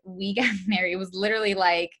married, it was literally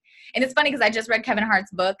like, and it's funny because I just read Kevin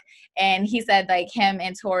Hart's book and he said like him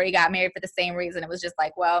and Tori got married for the same reason. It was just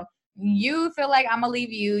like, well, you feel like I'm going to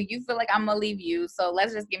leave you. You feel like I'm going to leave you. So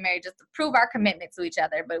let's just get married just to prove our commitment to each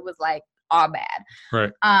other. But it was like, all bad. Right.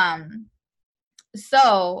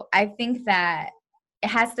 So I think that it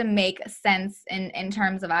has to make sense in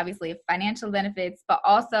terms of obviously financial benefits, but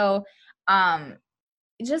also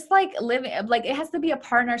just like living, like it has to be a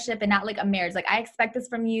partnership and not like a marriage. Like I expect this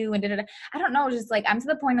from you and I don't know, just like I'm to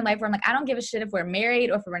the point in life where I'm like, I don't give a shit if we're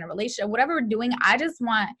married or if we're in a relationship, whatever we're doing. I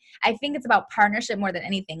think it's about partnership more than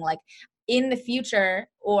anything. Like in the future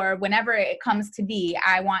or whenever it comes to be,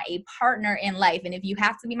 I want a partner in life. And if you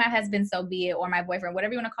have to be my husband, so be it, or my boyfriend,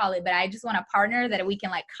 whatever you want to call it. But I just want a partner that we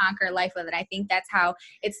can like conquer life with. And I think that's how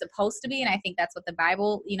it's supposed to be. And I think that's what the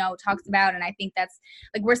Bible, talks about. And I think that's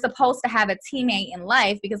like, we're supposed to have a teammate in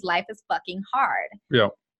life because life is fucking hard. Yeah.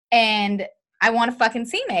 And I want a fucking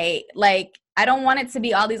teammate. Like, I don't want it to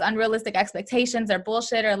be all these unrealistic expectations or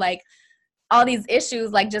bullshit or like, all these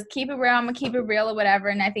issues, like just keep it real, I'm gonna keep it real or whatever.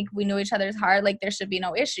 And I think we knew each other's heart, like there should be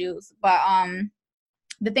no issues. But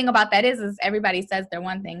the thing about that is everybody says they're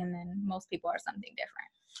one thing and then most people are something different.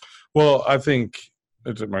 Well, I think,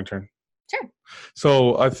 is it my turn? Sure.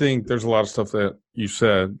 So I think there's a lot of stuff that you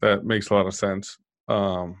said that makes a lot of sense.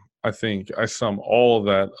 I think I sum all of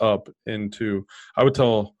that up into, I would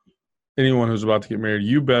tell anyone who's about to get married,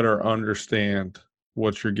 you better understand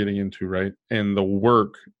what you're getting into, right? And the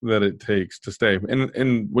work that it takes to stay.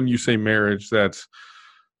 And when you say marriage, that's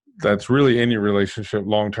really any relationship,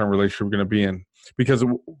 long-term relationship we're going to be in. Because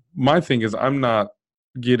my thing is I'm not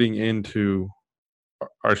getting into,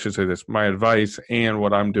 or I should say this, my advice and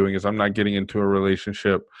what I'm doing is I'm not getting into a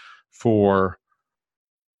relationship for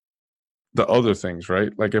the other things,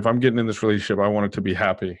 right? Like if I'm getting in this relationship, I want it to be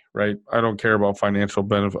happy, right? I don't care about financial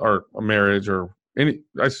benefit or a marriage or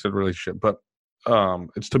I said relationship, but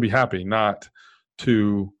it's to be happy, not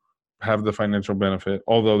to have the financial benefit,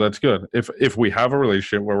 although that's good. If we have a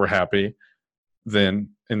relationship where we're happy, then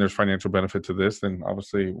and there's financial benefit to this, then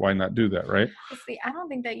obviously why not do that, right? See, I don't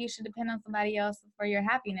think that you should depend on somebody else for your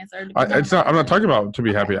happiness or I'm not talking about to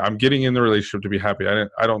be happy. I'm getting in the relationship to be happy.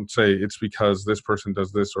 I don't say it's because this person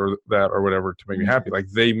does this or that or whatever to make me happy. Like,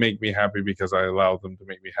 they make me happy because I allow them to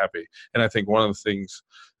make me happy. And I think one of the things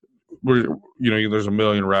where, there's a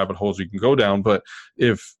million rabbit holes you can go down, but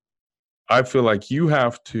if I feel like you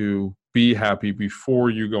have to be happy before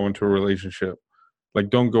you go into a relationship. Like,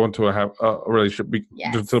 don't go into a relationship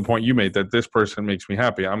to the point you made that this person makes me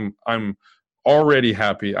happy. I'm already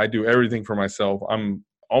happy. I do everything for myself. I'm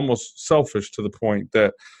almost selfish to the point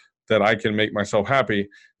that I can make myself happy.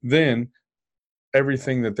 Then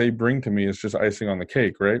everything that they bring to me is just icing on the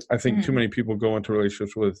cake, right? I think too many people go into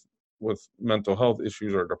relationships with mental health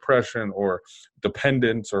issues or depression or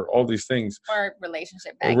dependence or all these things, or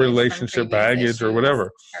relationship baggage or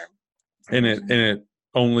whatever, and it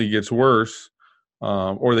only gets worse.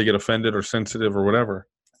 Or they get offended or sensitive or whatever.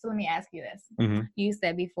 So let me ask you this. You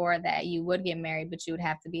said before that you would get married, but you would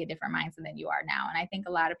have to be a different mindset than you are now. And I think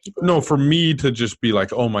a lot of people... No, for me to just be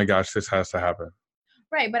like, oh my gosh, this has to happen.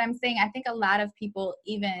 Right, but I'm saying I think a lot of people,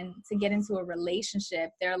 even to get into a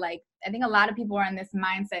relationship, they're like, I think a lot of people are in this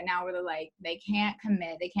mindset now where they're like, they can't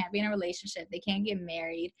commit, they can't be in a relationship, they can't get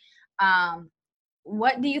married.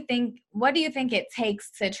 What do you think it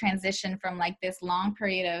takes to transition from like this long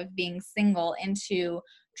period of being single into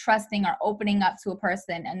trusting or opening up to a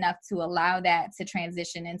person enough to allow that to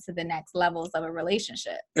transition into the next levels of a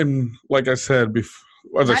relationship? And like I said before,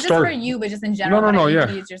 not just for you, but just in general. No,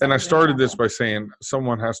 yeah. And I started this by saying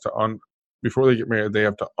someone has to, before they get married, they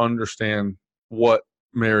have to understand what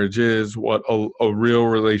marriage is, what a real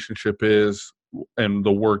relationship is, and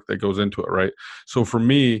the work that goes into it, right? So for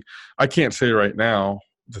me, I can't say right now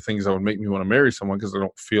the things that would make me want to marry someone because I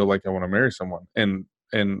don't feel like I want to marry someone. And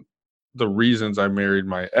the reasons I married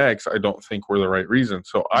my ex, I don't think were the right reasons.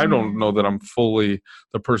 So I don't know that I'm fully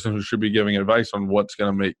the person who should be giving advice on what's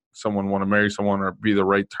going to make someone want to marry someone or be the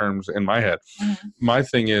right terms in my head. My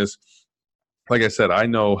thing is, like I said, I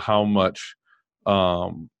know how much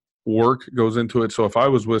work goes into it. So if I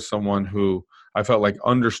was with someone who I felt like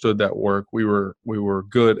understood that work, we were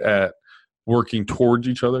good at working towards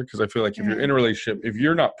each other. Because I feel like if you're in a relationship, if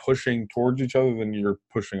you're not pushing towards each other, then you're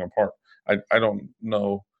pushing apart. I don't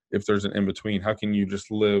know if there's an in-between. How can you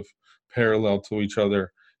just live parallel to each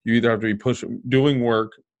other? You either have to be doing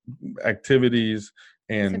work, activities,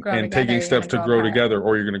 and taking steps to grow together,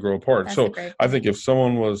 or you're going to grow apart. So I think if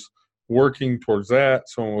someone was working towards that,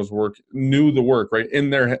 someone was knew the work, right?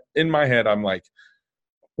 In my head, I'm like,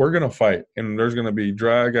 we're going to fight, and there's going to be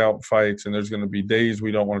drag out fights, and there's going to be days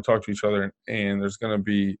we don't want to talk to each other, and there's going to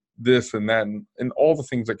be this and that and all the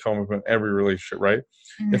things that come up in every relationship, right?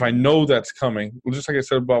 If I know that's coming, just like I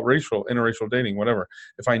said about interracial dating, whatever,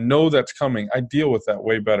 if I know that's coming, I deal with that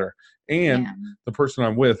way better. And the person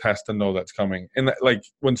I'm with has to know that's coming. And that, like,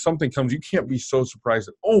 when something comes, you can't be so surprised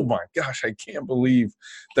that, oh my gosh, I can't believe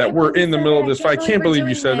that we're in the middle of this fight. I can't believe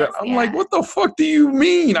you said that. I'm like, what the fuck do you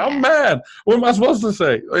mean? I'm mad. What am I supposed to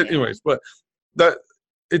say? Anyways, but that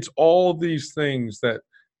it's all these things that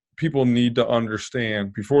people need to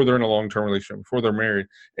understand before they're in a long-term relationship, before they're married.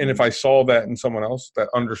 And if I saw that in someone else, that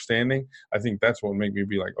understanding, I think that's what would make me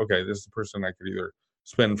be like, okay, this is the person I could either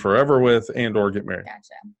spend forever with and or get married.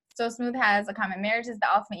 Gotcha. So Smooth has a comment. Marriage is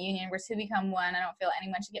the ultimate union where two become one. I don't feel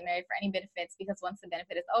anyone should get married for any benefits because once the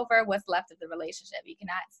benefit is over, what's left of the relationship? If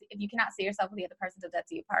you cannot see yourself with the other person till death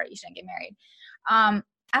do you part, you shouldn't get married.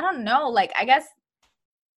 I don't know. Like, I guess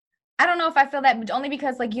I don't know if I feel that, but only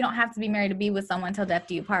because, like, you don't have to be married to be with someone till death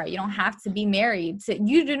do you part. You don't have to be married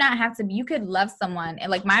you do not have to be, you could love someone.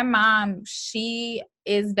 And like my mom, she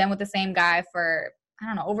is been with the same guy for, I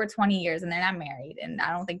don't know, over 20 years, and they're not married. And I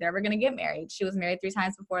don't think they're ever going to get married. She was married 3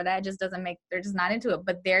 times before that. It just doesn't they're just not into it,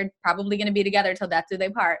 but they're probably going to be together till death do they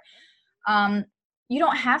part. You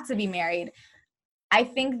don't have to be married. I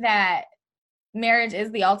think that marriage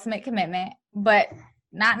is the ultimate commitment, but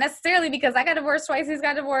not necessarily because I got divorced twice, he's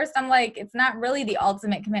got divorced. I'm like, it's not really the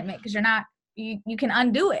ultimate commitment because you can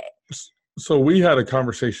undo it. So we had a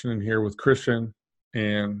conversation in here with Christian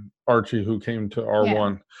and Archie, who came to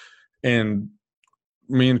R1, and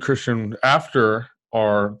me and Christian, after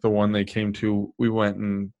the one they came to, we went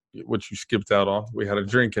and, which you skipped out on, we had a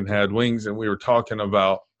drink and had wings, and we were talking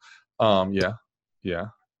about, I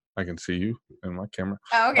can see you in my camera.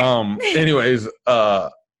 Oh, okay. Anyways,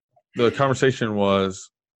 the conversation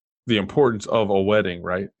was the importance of a wedding,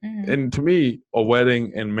 right? Mm-hmm. And to me, a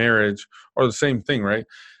wedding and marriage are the same thing, right?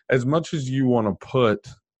 As much as you want to put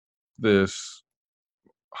this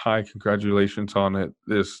high congratulations on it,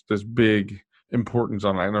 this big importance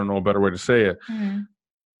on it. I don't know a better way to say it. Mhm.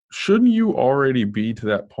 Shouldn't you already be to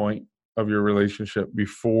that point of your relationship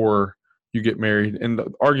before you get married? And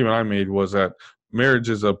the argument I made was that marriage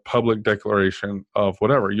is a public declaration of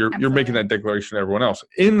whatever. You're making Absolutely. that declaration to everyone else.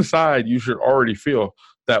 Inside, you should already feel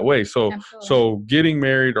that way. So Absolutely. getting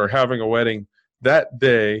married or having a wedding that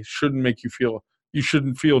day shouldn't make you feel, you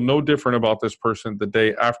shouldn't feel no different about this person the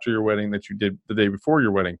day after your wedding that you did the day before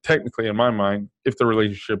your wedding. Technically, in my mind, if the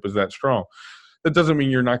relationship is that strong. That doesn't mean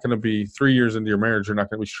you're not going to be 3 years into your marriage, you're not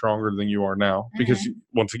going to be stronger than you are now because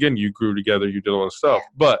once again, you grew together, you did all this stuff. Yeah.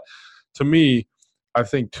 But to me, I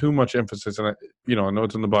think too much emphasis, and I know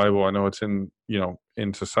it's in the Bible, I know it's in,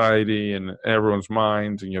 in society and everyone's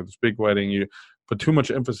minds, and you have this big wedding, but too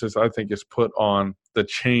much emphasis, I think, is put on the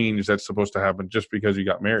change that's supposed to happen just because you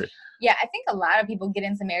got married. Yeah, I think a lot of people get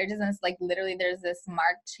into marriages and it's like literally there's this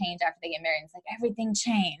marked change after they get married. It's like everything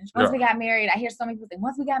changed. Once we got married, I hear so many people say,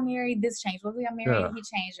 once we got married, this changed. Once we got married, he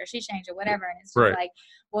changed or she changed or whatever. And it's just like,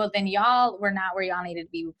 well, then y'all were not where y'all needed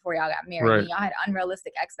to be before y'all got married. And y'all had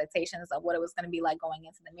unrealistic expectations of what it was going to be like going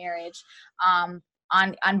into the marriage. On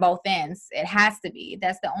both ends. It has to be.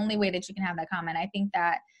 That's the only way that you can have that comment. I think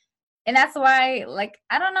that, and that's why, like,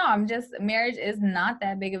 I don't know. Marriage is not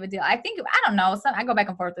that big of a deal. I don't know. I go back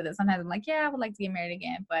and forth with it. Sometimes I'm like, yeah, I would like to get married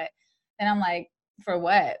again. But then I'm like, for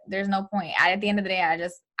what? There's no point. At the end of the day,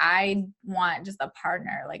 I want just a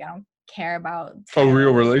partner. Like, I don't care about a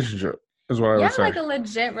real relationship is what I would say. Like a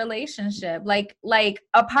legit relationship, like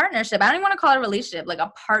a partnership. I don't even want to call it a relationship, like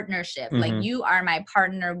a partnership. Like, you are my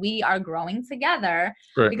partner. We are growing together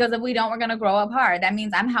because if we don't, we're going to grow apart. That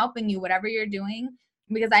means I'm helping you, whatever you're doing.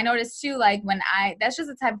 Because I noticed too, like that's just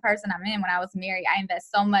the type of person I'm in. When I was married, I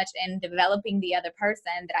invest so much in developing the other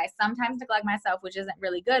person that I sometimes neglect myself, which isn't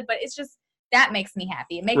really good, but it's just, that makes me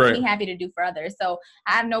happy. It makes me happy to do for others. So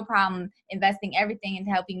I have no problem investing everything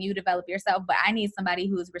into helping you develop yourself, but I need somebody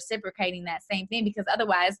who's reciprocating that same thing, because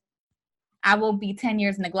otherwise I will be 10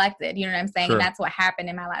 years neglected. You know what I'm saying? And that's what happened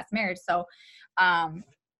in my last marriage. So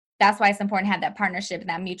that's why it's important to have that partnership and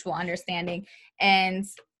that mutual understanding. And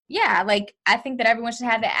yeah, like, I think that everyone should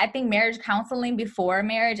have that. I think marriage counseling before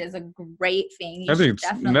marriage is a great thing. I think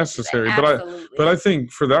it's necessary. But I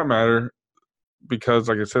think for that matter, because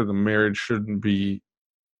like I said, the marriage shouldn't be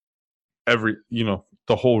the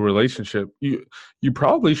whole relationship. You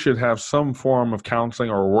probably should have some form of counseling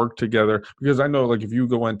or work together, because I know, like, if you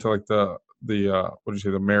go into like the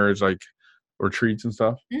the marriage, like, retreats and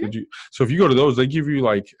stuff. So if you go to those, they give you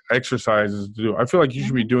like exercises to do. I feel like you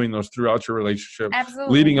should be doing those throughout your relationship,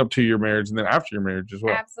 leading up to your marriage, and then after your marriage as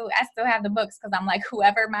well. Absolutely. I still have the books because I'm like,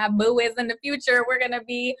 whoever my boo is in the future, we're gonna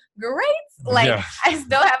be great. Like, I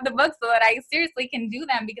still have the books so that I seriously can do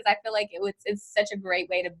them, because I feel like it's such a great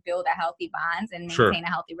way to build a healthy bond and maintain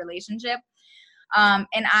a healthy relationship.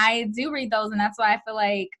 And I do read those, and that's why I feel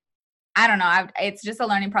like, I don't know, it's just a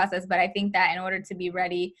learning process. But I think that in order to be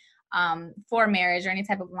ready for marriage or any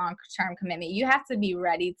type of long-term commitment, you have to be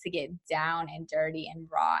ready to get down and dirty and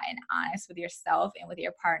raw and honest with yourself and with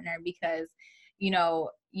your partner, because you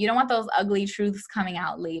don't want those ugly truths coming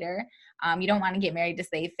out later. You don't want to get married to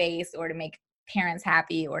save face, or to make parents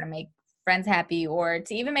happy, or to make friends happy, or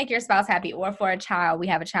to even make your spouse happy, or for a child. We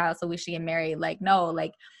have a child, so we should get married. Like, no,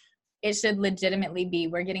 like, it should legitimately be,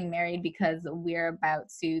 we're getting married because we're about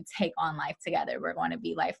to take on life together. We're going to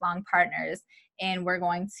be lifelong partners, and we're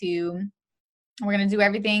going to do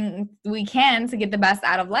everything we can to get the best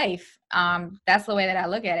out of life. That's the way that I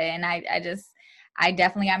look at it. And I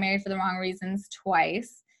definitely got married for the wrong reasons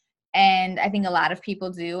twice. And I think a lot of people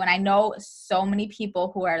do. And I know so many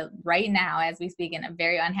people who are right now, as we speak, in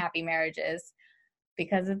very unhappy marriages,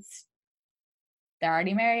 because they're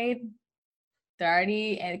already married. They're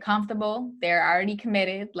already comfortable. They're already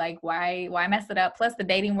committed. Like, why mess it up? Plus, the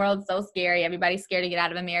dating world's so scary. Everybody's scared to get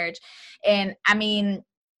out of a marriage. And I mean,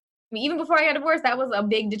 even before I got divorced, that was a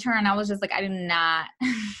big deterrent. I was just like, I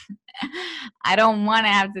don't want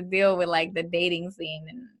to have to deal with like the dating scene,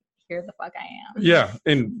 and here the fuck I am. Yeah.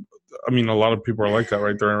 And I mean, a lot of people are like that,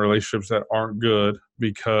 right? They're in relationships that aren't good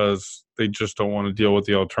because they just don't want to deal with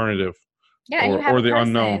the alternative. Yeah, and you have the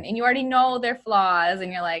unknown, and you already know their flaws,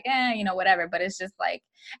 and you're like, whatever. But it's just like,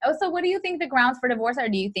 so what do you think the grounds for divorce are?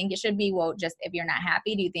 Do you think it should be, well, just if you're not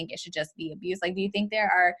happy? Do you think it should just be abuse? Like, do you think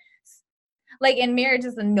there are, like, in marriage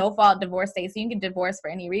is a no-fault divorce state, so you can get divorced for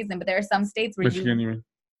any reason, but there are some states where Michigan, you mean?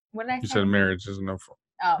 What did I say? You said marriage is a no-fault.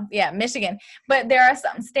 Oh, yeah, Michigan. But there are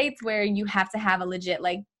some states where you have to have a legit,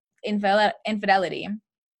 like, infidelity.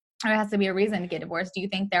 There has to be a reason to get divorced. Do you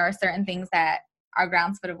think there are certain things that are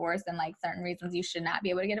grounds for divorce, and like certain reasons you should not be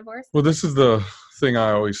able to get divorced? Well, this is the thing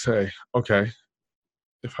I always say. Okay,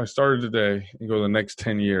 if I started today and go the next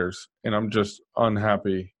 10 years and I'm just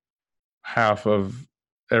unhappy half of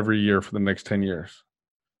every year for the next 10 years,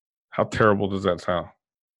 how terrible does that sound?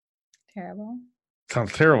 Terrible.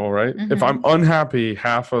 Sounds terrible, right? Mm-hmm. If I'm unhappy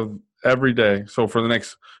half of every day, so for the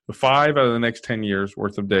next 5 out of the next 10 years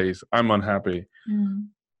worth of days, I'm unhappy. Mm-hmm.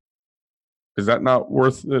 Is that not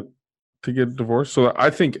worth it to get divorced? So I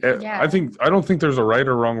think Yeah. I don't think there's a right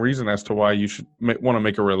or wrong reason as to why you should want to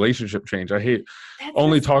make a relationship change. I hate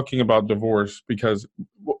talking about divorce because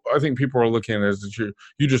I think people are looking at it as that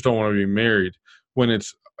you just don't want to be married when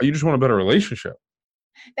it's you just want a better relationship.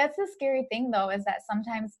 That's the scary thing, though, is that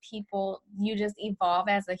sometimes you just evolve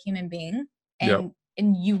as a human being,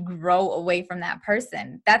 and you grow away from that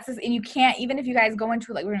person. And you can't, even if you guys go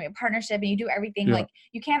into like we're gonna be a partnership and you do everything, like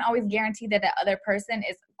you can't always guarantee that the other person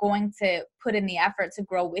is going to put in the effort to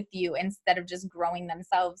grow with you instead of just growing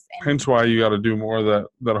themselves. Hence why you got to do more of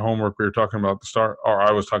that homework we were talking about at the start, or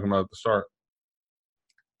I was talking about at the start.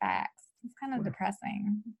 Facts. It's kind of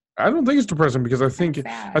depressing. I don't think it's depressing because I think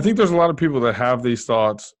there's a lot of people that have these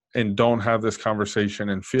thoughts and don't have this conversation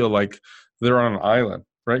and feel like they're on an island,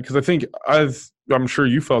 right? Because I think I'm sure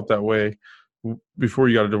you felt that way before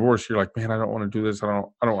you got a divorce. You're like, man, I don't want to do this. I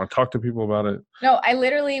don't want to talk to people about it. No, I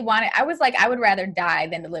literally I was like, I would rather die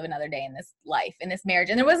than to live another day in this life, in this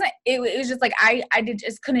marriage. And it was just like, I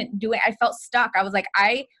just couldn't do it. I felt stuck. I was like,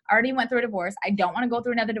 I already went through a divorce. I don't want to go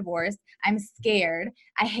through another divorce. I'm scared.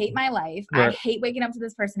 I hate my life. Right. I hate waking up to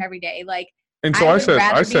this person every day. Like, and so I said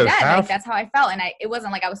half. Like, that's how I felt. And it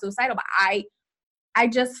wasn't like I was suicidal, but I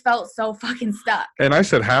just felt so fucking stuck. And I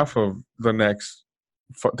said half of the next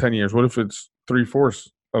 10 years. What if it's 3/4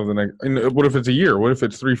 of the next? And what if it's a year? What if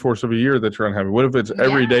it's 3/4 of a year that you're unhappy? What if it's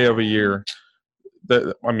every day of a year?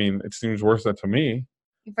 It seems worth that to me.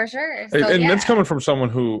 For sure. So, and that's coming from someone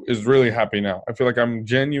who is really happy now. I feel like I'm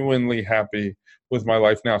genuinely happy with my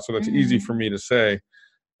life now. So that's easy for me to say,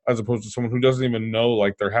 as opposed to someone who doesn't even know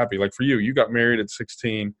like they're happy. Like for you got married at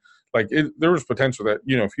 16. Like there was potential that,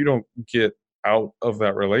 if you don't get out of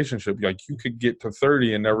that relationship, like you could get to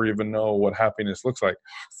 30 and never even know what happiness looks like.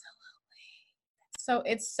 Absolutely. So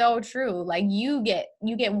it's so true. Like you get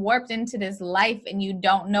warped into this life and you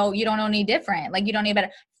don't know any different. Like you don't need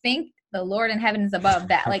better. Think the Lord in heaven is above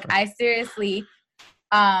that. Like I seriously,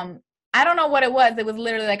 I don't know what it was. It was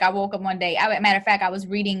literally like I woke up one day. Matter of fact, I was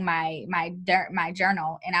reading my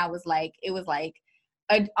journal and I was like, it was like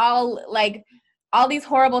all these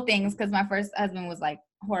horrible things because my first husband was like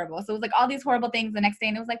horrible. So it was like all these horrible things the next day.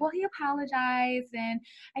 And it was like, well, he apologized. And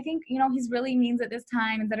I think, he's really means at this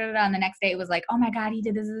time. And da-da-da-da. And the next day it was like, oh my God, he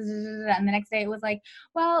did this. Da-da-da-da. And the next day it was like,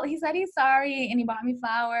 well, he said he's sorry. And he bought me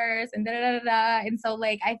flowers and da-da-da-da. And so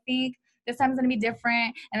like, I think this time's going to be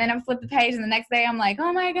different. And then I flip the page and the next day I'm like,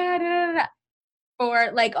 oh my God, da-da-da-da.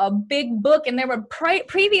 For like a big book. And there were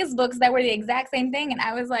previous books that were the exact same thing. And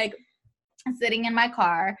I was like sitting in my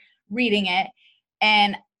car reading it.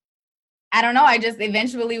 And I don't know. I just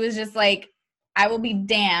eventually was just like, I will be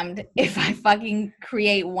damned if I fucking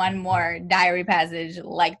create one more diary passage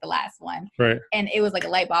like the last one. Right. And it was like a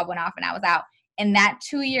light bulb went off and I was out. In that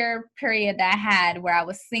 2-year period that I had where I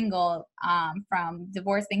was single from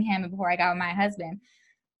divorcing him and before I got with my husband,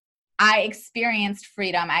 I experienced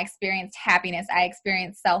freedom. I experienced happiness. I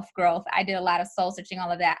experienced self-growth. I did a lot of soul searching,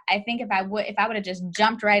 all of that. I think if I would have just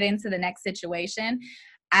jumped right into the next situation,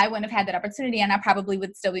 I wouldn't have had that opportunity and I probably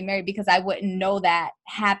would still be married because I wouldn't know that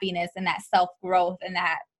happiness and that self-growth and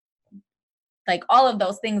that like all of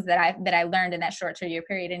those things that I learned in that short 2-year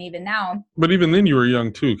period. And even now. But even then you were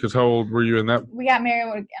young too, because how old were you in that? We got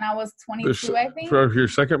married and I was 22, I think. For your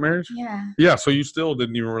second marriage? Yeah. Yeah, so you still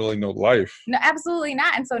didn't even really know life. No, absolutely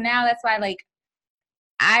not. And so now that's why like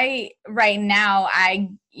am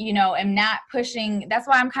not pushing. That's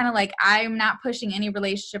why I'm kind of like, I'm not pushing any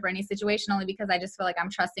relationship or any situation only because I just feel like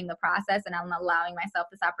I'm trusting the process and I'm allowing myself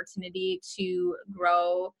this opportunity to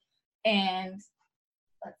grow. And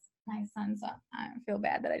my son's up. I feel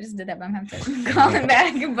bad that I just did that, but I'm having to call him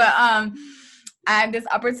back. But I have this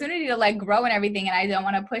opportunity to like grow and everything. And I don't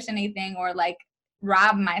want to push anything or like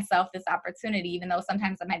rob myself this opportunity, even though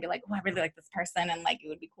sometimes I might be like, oh, I really like this person. And like, it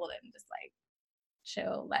would be cool to just like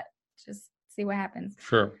chill, just see what happens.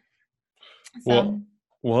 Sure. So,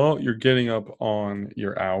 well, you're getting up on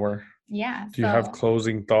your hour. Yeah. Do you have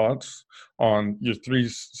closing thoughts on your 3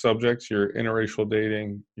 subjects, your interracial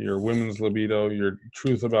dating, your women's libido, your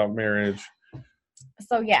truth about marriage?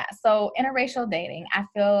 So interracial dating, I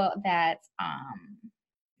feel that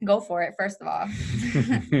Go for it, first of all.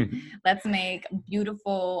 Let's make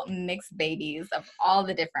beautiful mixed babies of all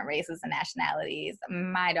the different races and nationalities.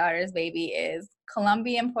 My daughter's baby is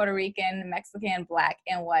Colombian, Puerto Rican, Mexican, Black,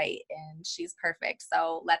 and white, and she's perfect.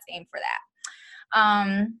 So let's aim for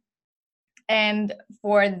that. And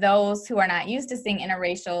for those who are not used to seeing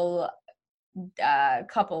interracial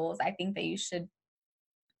couples, I think that you should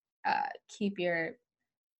keep your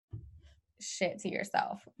shit to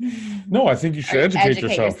yourself. No, I think you should educate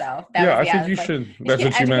yourself. I think you should. That's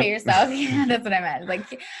what you meant. Educate yourself. Yeah, that's what I meant.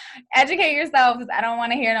 Like, educate yourself. I don't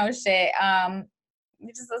want to hear no shit.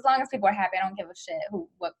 Just as long as people are happy, I don't give a shit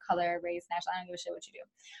what color, race, national. I don't give a shit what you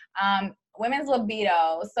do. Women's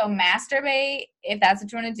libido. So masturbate if that's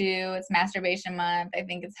what you want to do. It's masturbation month. I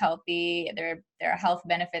think it's healthy. There are health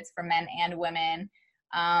benefits for men and women.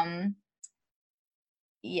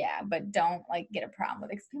 Yeah, but don't like get a problem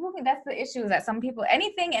with it. People think that's the issue, is that some people,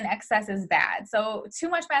 anything in excess is bad. So too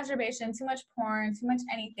much masturbation, too much porn, too much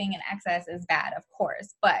anything in excess is bad, of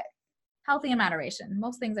course, but healthy in moderation.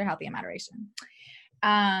 Most things are healthy in moderation.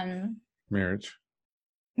 Marriage.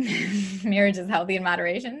 Marriage is healthy in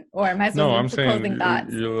moderation? Or am I supposed to closing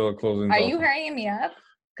thoughts? Your little closing thoughts. Are you hurrying me up?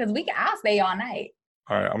 Because I'll stay all night.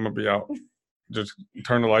 All right, I'm going to be out. Just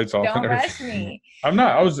turn the lights off. Don't rush me. I'm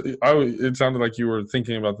not. It sounded like you were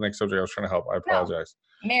thinking about the next subject. I was trying to help. I apologize.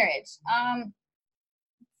 No. Marriage.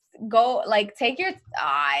 Go, like, take your...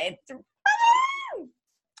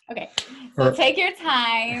 Okay, so take your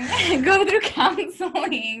time, go through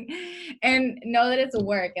counseling, and know that it's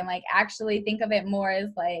work, and like actually think of it more as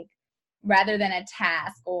like, rather than a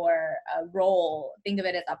task or a role, think of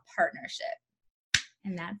it as a partnership.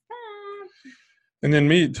 And that's that. And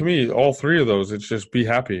then to me, all three of those, it's just be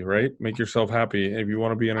happy, right? Make yourself happy. If you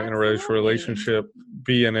want to be in a interracial relationship,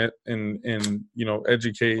 be in it, and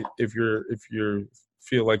educate if you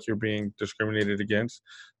feel like you're being discriminated against.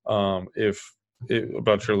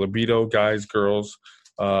 About your libido, guys, girls.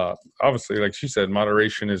 Obviously, like she said,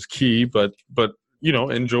 moderation is key, but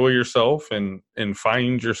enjoy yourself and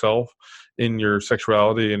find yourself in your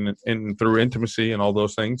sexuality and through intimacy and all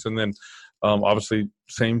those things. And then obviously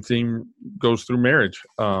same theme goes through marriage.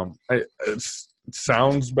 It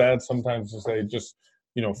sounds bad sometimes to say just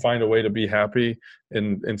find a way to be happy,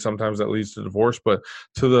 and sometimes that leads to divorce. But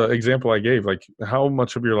to the example I gave, like, how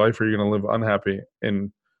much of your life are you going to live unhappy?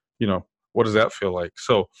 And what does that feel like?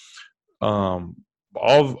 So,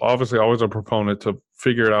 obviously, always a proponent to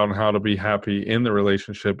figure out how to be happy in the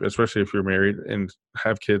relationship, especially if you're married and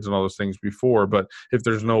have kids and all those things before. But if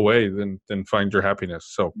there's no way, then find your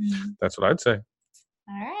happiness. So that's what I'd say.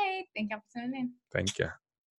 All right. Thank you for tuning in. Thank you.